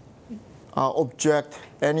object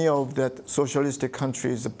any of that socialistic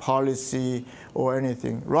countries' policy or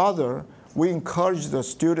anything. Rather, we encourage the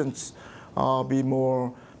students be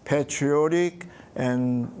more patriotic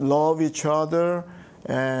and love each other,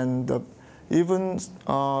 and even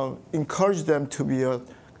encourage them to be a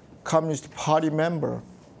Communist Party member.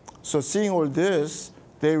 So seeing all this,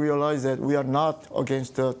 they realize that we are not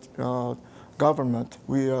against the government.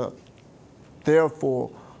 We are there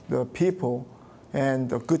for the people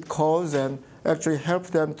and a good cause, and actually help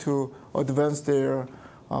them to advance their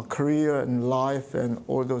career and life and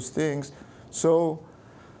all those things. So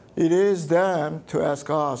it is them to ask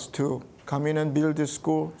us to come in and build this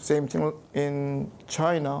school. Same thing in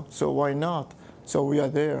China, so why not? So we are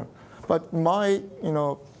there. But my,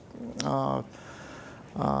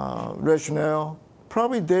 rationale.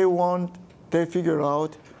 Probably they figure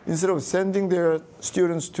out, instead of sending their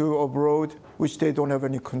students to abroad, which they don't have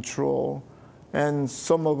any control, and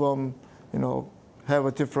some of them, have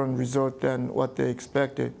a different result than what they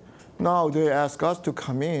expected. Now they ask us to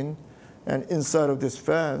come in, and inside of this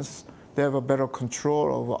fence, they have a better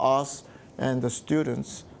control over us and the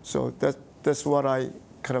students. So that's what I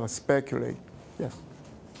kind of speculate. Yes.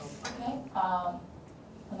 Okay.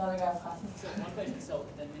 Another guy passing. So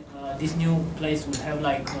then, this new place would have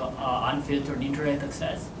like unfiltered internet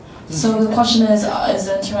access? So the question is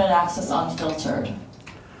internet access unfiltered?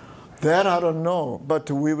 That I don't know, but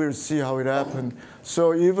we will see how it happens.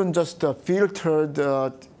 So even just filtered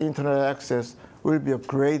internet access will be a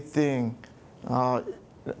great thing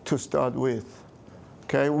to start with.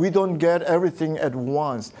 Okay, we don't get everything at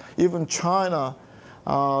once. Even China,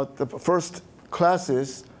 the first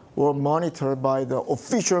classes were monitored by the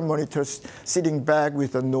official monitors sitting back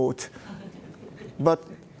with a note. But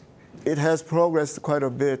it has progressed quite a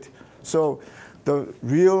bit. So the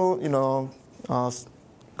real,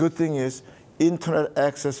 good thing is internet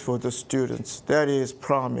access for the students. That is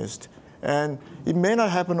promised. And it may not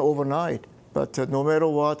happen overnight, but no matter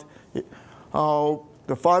what,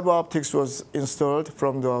 the fiber optics was installed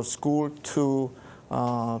from the school to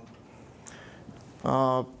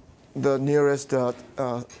the nearest.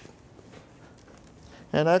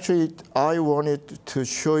 And actually, I wanted to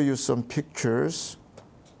show you some pictures.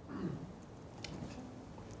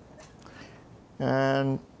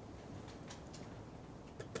 And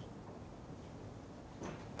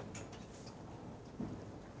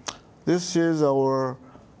this is our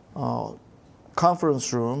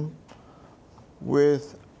conference room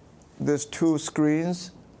with these two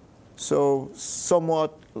screens, so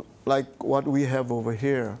somewhat like what we have over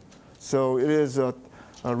here. So it is a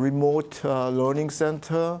remote learning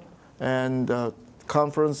center and video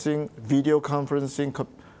conferencing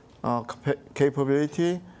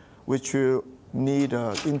capability, which you need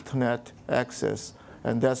internet access,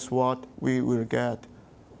 and that's what we will get.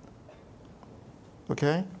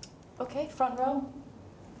 Okay? Okay, front row.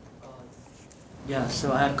 Yeah,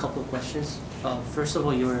 so I have a couple of questions. First of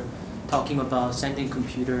all, you were talking about sending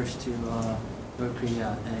computers to North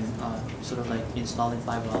Korea and sort of like installing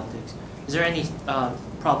fiber optics. Is there any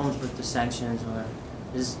problems with the sanctions, or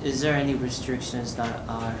is there any restrictions that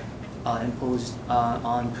are imposed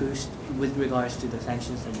on PUST with regards to the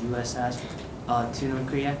sanctions that the U.S. has to North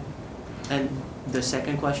Korea? And the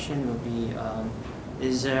second question would be,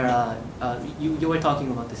 is there you were talking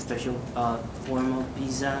about the special form of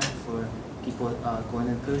visa for people going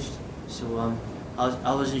to PUST. So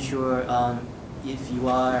I wasn't sure if you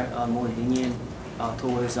are more lenient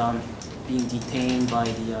towards being detained by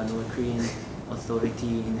the North Korean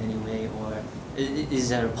authority in any way, or is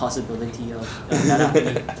there a possibility of that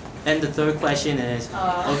happening? And the third question is,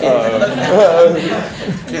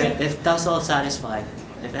 if that's all satisfied,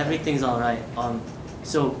 if everything's all right,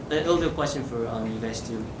 so it'll be a question for you guys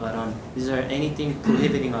too. But is there anything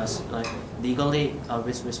prohibiting us, like legally,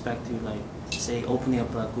 with respect to, like, say, opening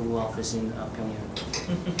up a Google office in Pyongyang?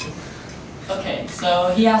 Okay,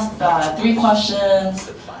 so he asked 3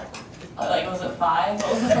 questions. Was it 5? What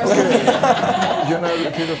was the first one? You want to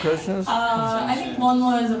repeat the questions? I think one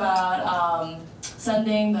was about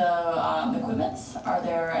sending the equipment. Are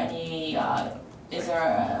there any?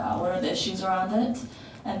 What are the issues around it?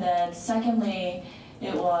 And then secondly,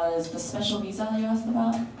 it was the special visa you asked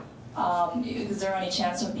about. Is there any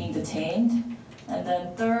chance of being detained? And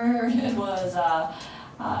then third, it was,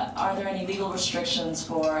 are there any legal restrictions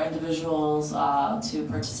for individuals to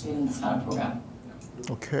participate in this kind of program?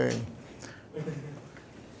 Okay.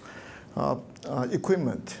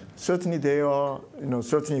 Equipment. Certainly there are,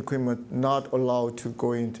 certain equipment not allowed to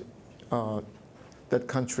go into that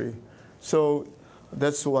country. So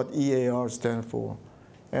that's what EAR stands for.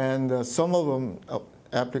 And some of them are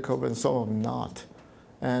applicable and some of them not.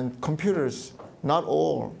 And computers, not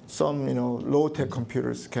all. Some, low-tech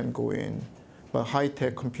computers can go in, but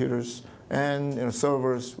high-tech computers and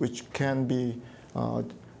servers which can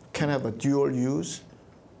have a dual use,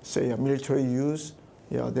 say a military use,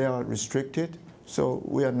 they are restricted. So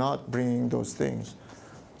we are not bringing those things.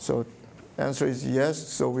 So answer is yes.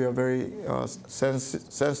 So we are very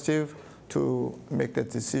sensitive to make that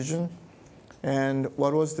decision. And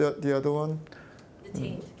what was the other one?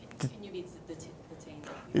 Detained. Can you be detained?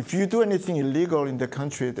 If you do anything illegal in the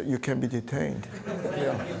country, you can be detained.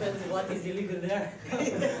 Depends what is illegal there.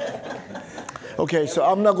 Okay, so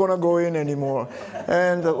I'm not going to go in anymore.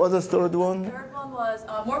 And what's the third one? The third one was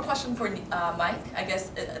more a question for Mike. I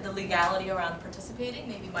guess the legality around participating.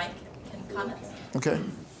 Maybe Mike can comment. Okay.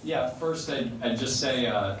 Yeah, first I'd just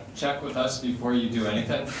say check with us before you do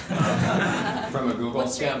anything. From a Google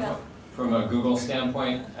standpoint. From a Google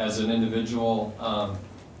standpoint, as an individual,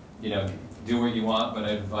 do what you want, but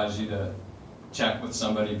I advise you to check with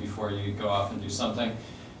somebody before you go off and do something.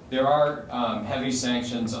 There are heavy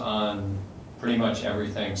sanctions on pretty much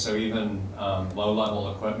everything, so even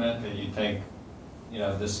low-level equipment that you'd think,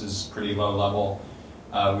 this is pretty low level.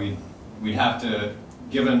 We'd have to,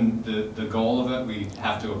 given the goal of it, we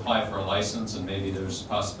have to apply for a license, and maybe there's a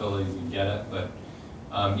possibility we'd get it, but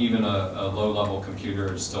even a low-level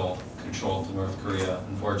computer is still controlled to North Korea,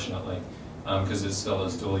 unfortunately, because it still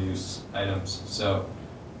has dual-use items. So,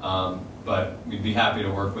 but we'd be happy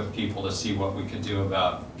to work with people to see what we could do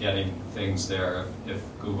about getting things there if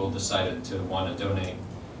Google decided to want to donate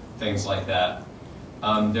things like that.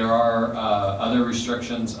 There are other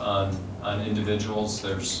restrictions on individuals.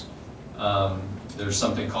 There's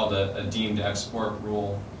something called a deemed export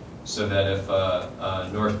rule, so that if a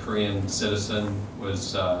North Korean citizen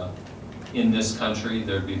was in this country,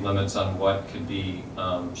 there'd be limits on what could be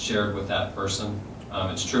shared with that person.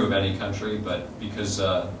 It's true of any country, but because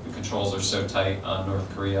the controls are so tight on North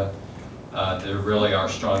Korea, there really are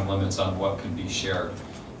strong limits on what could be shared.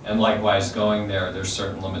 And likewise, going there, there's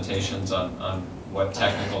certain limitations on what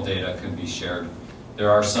technical data could be shared. There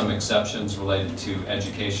are some exceptions related to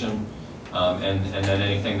education, and then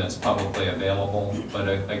anything that's publicly available. But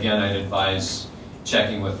again, I'd advise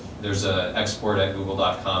checking with, there's a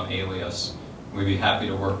export@google.com alias. We'd be happy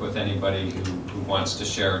to work with anybody who wants to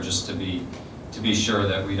share, just to be sure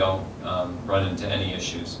that we don't run into any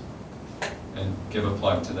issues. And give a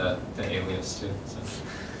plug to the alias too.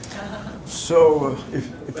 So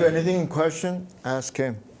if anything in question, ask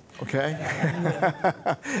him, okay?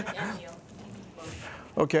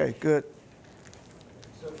 Okay, good.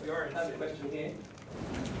 So we already have a question here.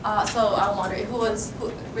 So I'm wondering,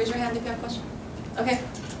 raise your hand if you have a question. Okay.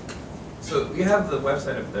 So we have the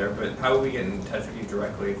website up there, but how will we get in touch with you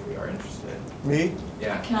directly if we are interested? Me?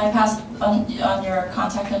 Yeah. Can I pass on your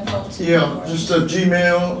contact info to you? Yeah, just a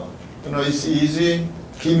Gmail, it's easy.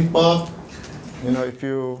 Kimbap, if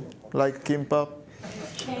you like kimbap.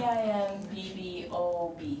 KIMBBOB,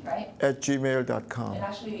 right? @gmail.com. It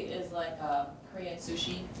actually is like a Korean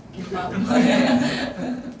sushi kimbap.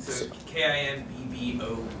 So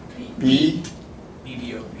KIMBBOB. B.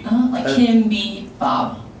 BBOB. Like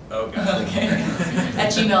Kimbap. Okay. Okay.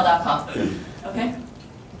 @gmail.com. Okay.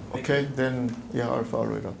 Okay, then I'll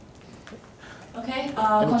follow it up. Okay.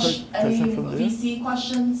 Any Any from there? VC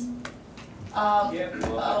questions?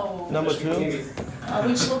 Number 2.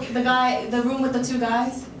 The room with the 2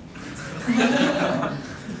 guys?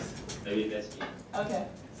 Maybe that's me. Okay.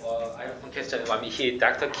 I have one question.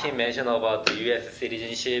 Dr. Kim mentioned about the U.S.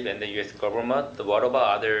 citizenship and the U.S. government. What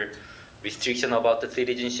about other restriction about the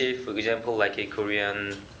citizenship? For example, like a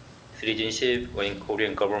Korean citizenship or in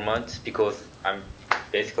Korean government, because I'm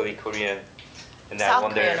basically Korean, and I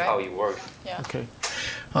wonder how it works. Yeah. Okay.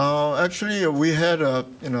 Actually, we had a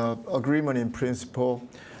agreement in principle.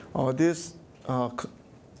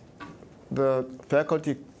 The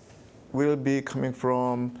faculty will be coming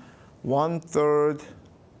from 1/3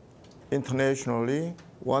 internationally,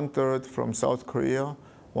 1/3 from South Korea,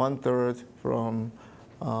 1/3 from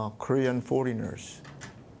Korean foreigners.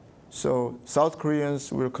 So South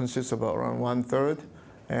Koreans will consist of around 1/3,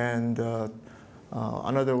 and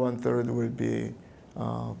another 1/3 will be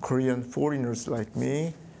Korean foreigners like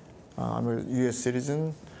me. I'm a U.S.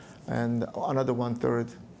 citizen, and another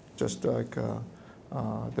 1/3 just like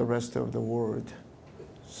the rest of the world.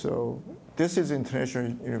 So this is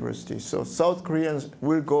international university. So South Koreans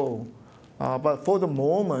will go, but for the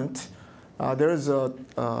moment, there is a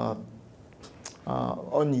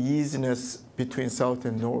uneasiness between South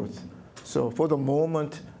and North. So for the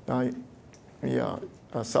moment,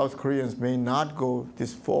 South Koreans may not go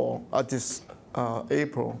this fall, this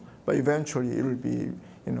April, but eventually it will be,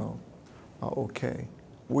 okay.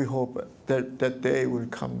 We hope that day will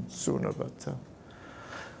come sooner, but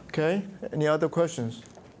okay. Any other questions?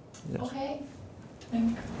 Yes. Okay.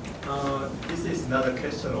 This is not a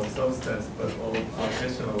question of substance, but a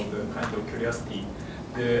question of the kind of curiosity.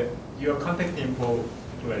 Your contact info,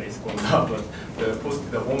 well, it's gone now, but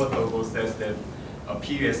the moment ago says that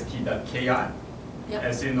PUST.KR. Yep.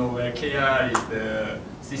 As you know, where KR is the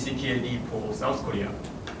CCTAD for South Korea,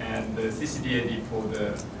 and the CCTAD for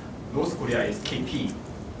the North Korea is KP.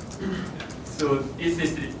 So this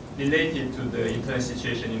is related to the internet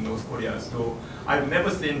situation in North Korea. So I've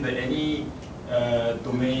never seen any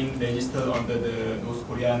domain registered under the North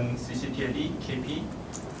Korean CCTAD, KP.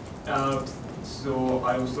 I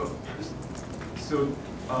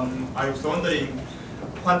was wondering,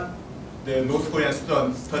 what the North Korean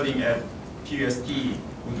students studying at PUST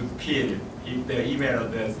would feel if their email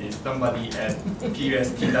address is somebody at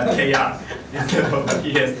pust.kr instead of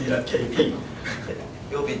pust.kp.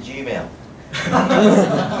 It will be Gmail.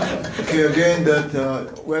 Okay, again, that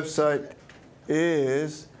website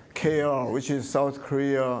is KR, which is South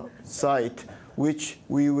Korea site, which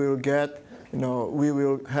we will get, we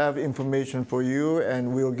will have information for you,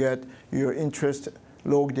 and we'll get your interest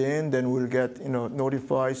logged in, then we'll get,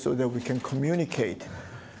 notified so that we can communicate.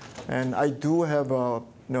 And I do have a,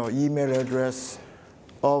 email address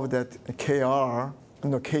of that KP,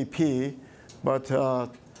 but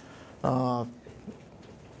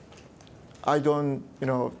I don't,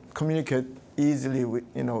 communicate easily with,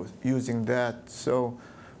 using that. So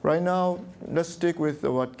right now, let's stick with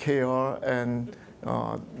what KR and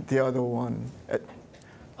the other one.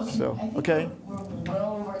 Okay, So, I think okay. We're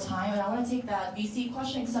well over time, and I want to take that VC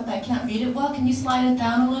question, except I can't read it well. Can you slide it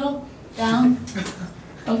down a little? Down?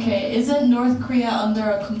 Okay, isn't North Korea under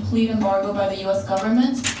a complete embargo by the US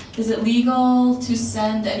government? Is it legal to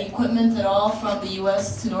send any equipment at all from the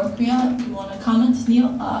US to North Korea? Do you want to comment, Neil?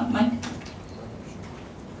 Mike?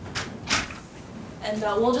 And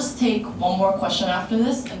we'll just take one more question after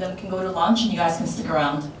this, and then we can go to lunch, and you guys can stick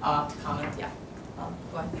around to comment. Yeah,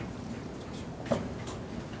 go ahead.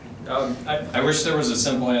 I wish there was a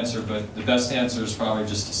simple answer, but the best answer is probably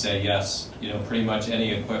just to say yes. Pretty much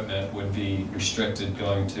any equipment would be restricted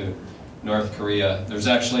going to North Korea. There's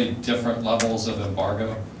actually different levels of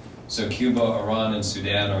embargo. So Cuba, Iran, and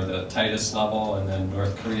Sudan are the tightest level, and then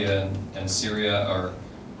North Korea and Syria are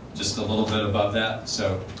just a little bit above that.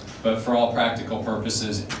 So, but for all practical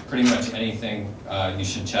purposes, pretty much anything you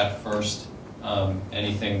should check first.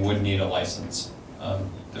 Anything would need a license.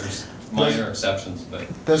 There's minor exceptions, but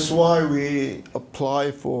that's why we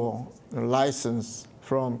apply for a license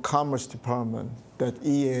from Commerce Department, that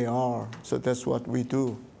EAR. So that's what we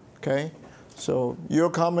do. Okay. So your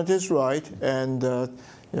comment is right, and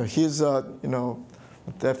his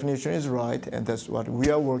definition is right, and that's what we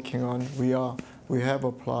are working on. We have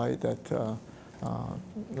applied that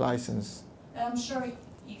license. I'm sure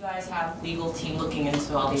you guys have legal team looking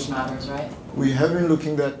into all these matters, right? We have been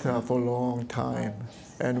looking at that for a long time,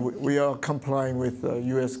 and we are complying with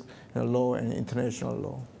U.S. law and international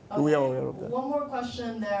law. Okay. We are aware of that. One more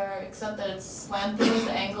question there, except that it's slanted,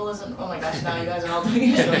 the angle isn't, oh my gosh, now you guys are all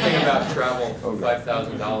doing it. something about travel,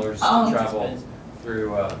 $5,000 to travel through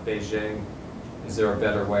Beijing. Is there a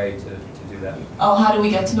better way to do that? Oh, how do we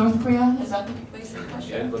get to North Korea? Is that the basic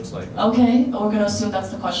question? Yeah, it looks like. Okay, we're going to assume that's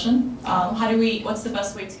the question. What's the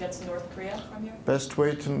best way to get to North Korea from here? Best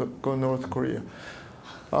way to go North Korea.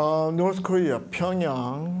 North Korea,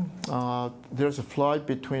 Pyongyang, there's a flight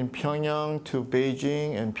between Pyongyang to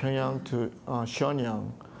Beijing and Pyongyang to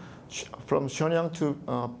Shenyang. From Shenyang to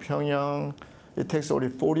Pyongyang, it takes only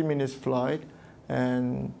 40 minutes flight,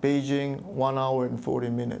 and Beijing 1 hour and 40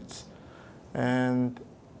 minutes. And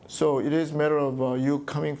so it is a matter of you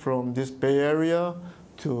coming from this Bay Area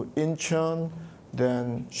to Incheon,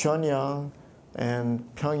 then Shenyang, and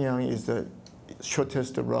Pyongyang is the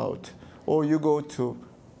shortest route. Or you go to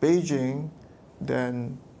Beijing,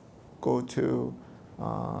 then go to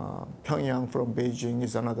Pyongyang from Beijing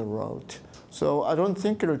is another route. So I don't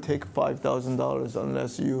think it'll take $5,000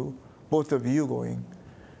 unless both of you going.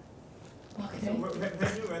 Okay. So when you went to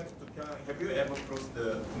Pyongyang, have you ever crossed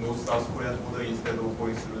the North-South Korean border instead of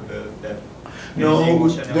going through that Beijing or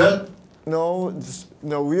Shenyang?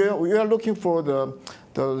 No. We are looking for the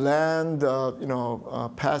land,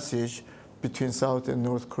 passage between South and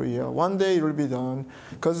North Korea. One day it will be done,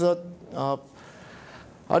 because I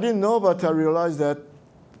didn't know, but I realized that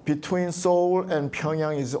between Seoul and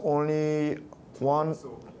Pyongyang is only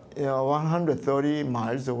 130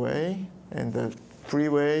 miles away, and the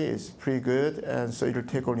freeway is pretty good, and so it'll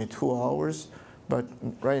take only 2 hours. But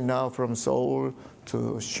right now, from Seoul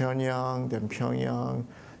to Shenyang, then Pyongyang,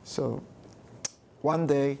 so one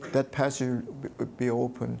day that passage will be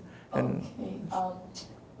open. And okay.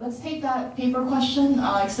 Let's take that paper question,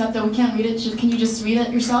 except that we can't read it. Can you just read it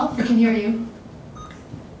yourself? We can hear you.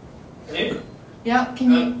 Yeah,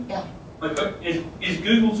 can you? Yeah. Is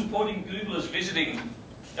Google supporting Google as visiting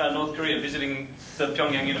North Korea, visiting the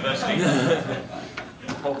Pyongyang University?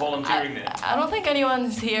 volunteering there? I don't think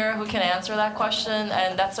anyone's here who can answer that question,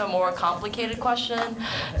 and that's a more complicated question.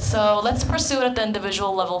 So let's pursue it at the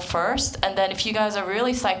individual level first, and then if you guys are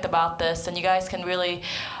really psyched about this, then you guys can really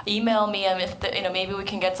email me, and if maybe we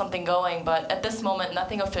can get something going. But at this moment,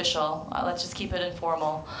 nothing official. Let's just keep it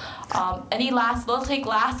informal. We'll take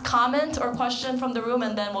last comment or question from the room,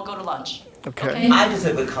 and then we'll go to lunch. Okay. I just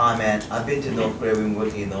have a comment. I've been to North Korea, been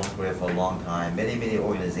working in North Korea for a long time. Many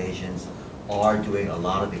organizations are doing a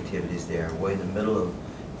lot of activities there. We're in the middle of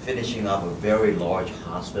finishing up a very large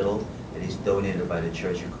hospital that is donated by the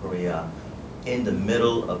Church of Korea in the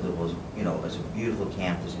middle of the most, it's a beautiful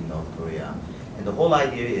campus in North Korea. And the whole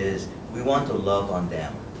idea is we want to love on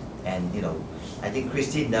them. And, I think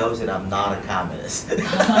Christine knows that I'm not a communist.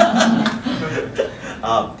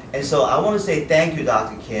 And so I want to say thank you,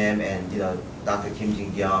 Dr. Kim and Dr. Kim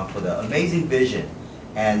Jin-kyung, for the amazing vision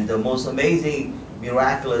and the most amazing,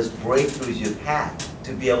 miraculous breakthroughs you've had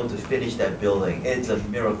to be able to finish that building. It's a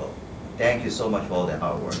miracle. Thank you so much for all that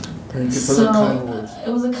hard work. Thank you for the kind words. It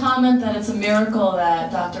was a comment that it's a miracle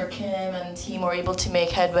that Dr. Kim and team were able to make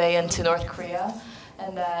headway into North Korea.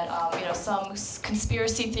 And that some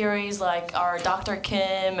conspiracy theories like our Dr.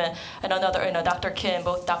 Kim and another, Dr. Kim,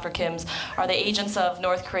 both Dr. Kims are the agents of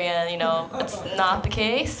North Korea. It's not the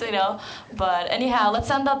case. But anyhow, let's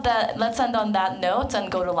end on that note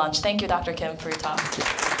and go to lunch. Thank you, Dr. Kim, for your talk.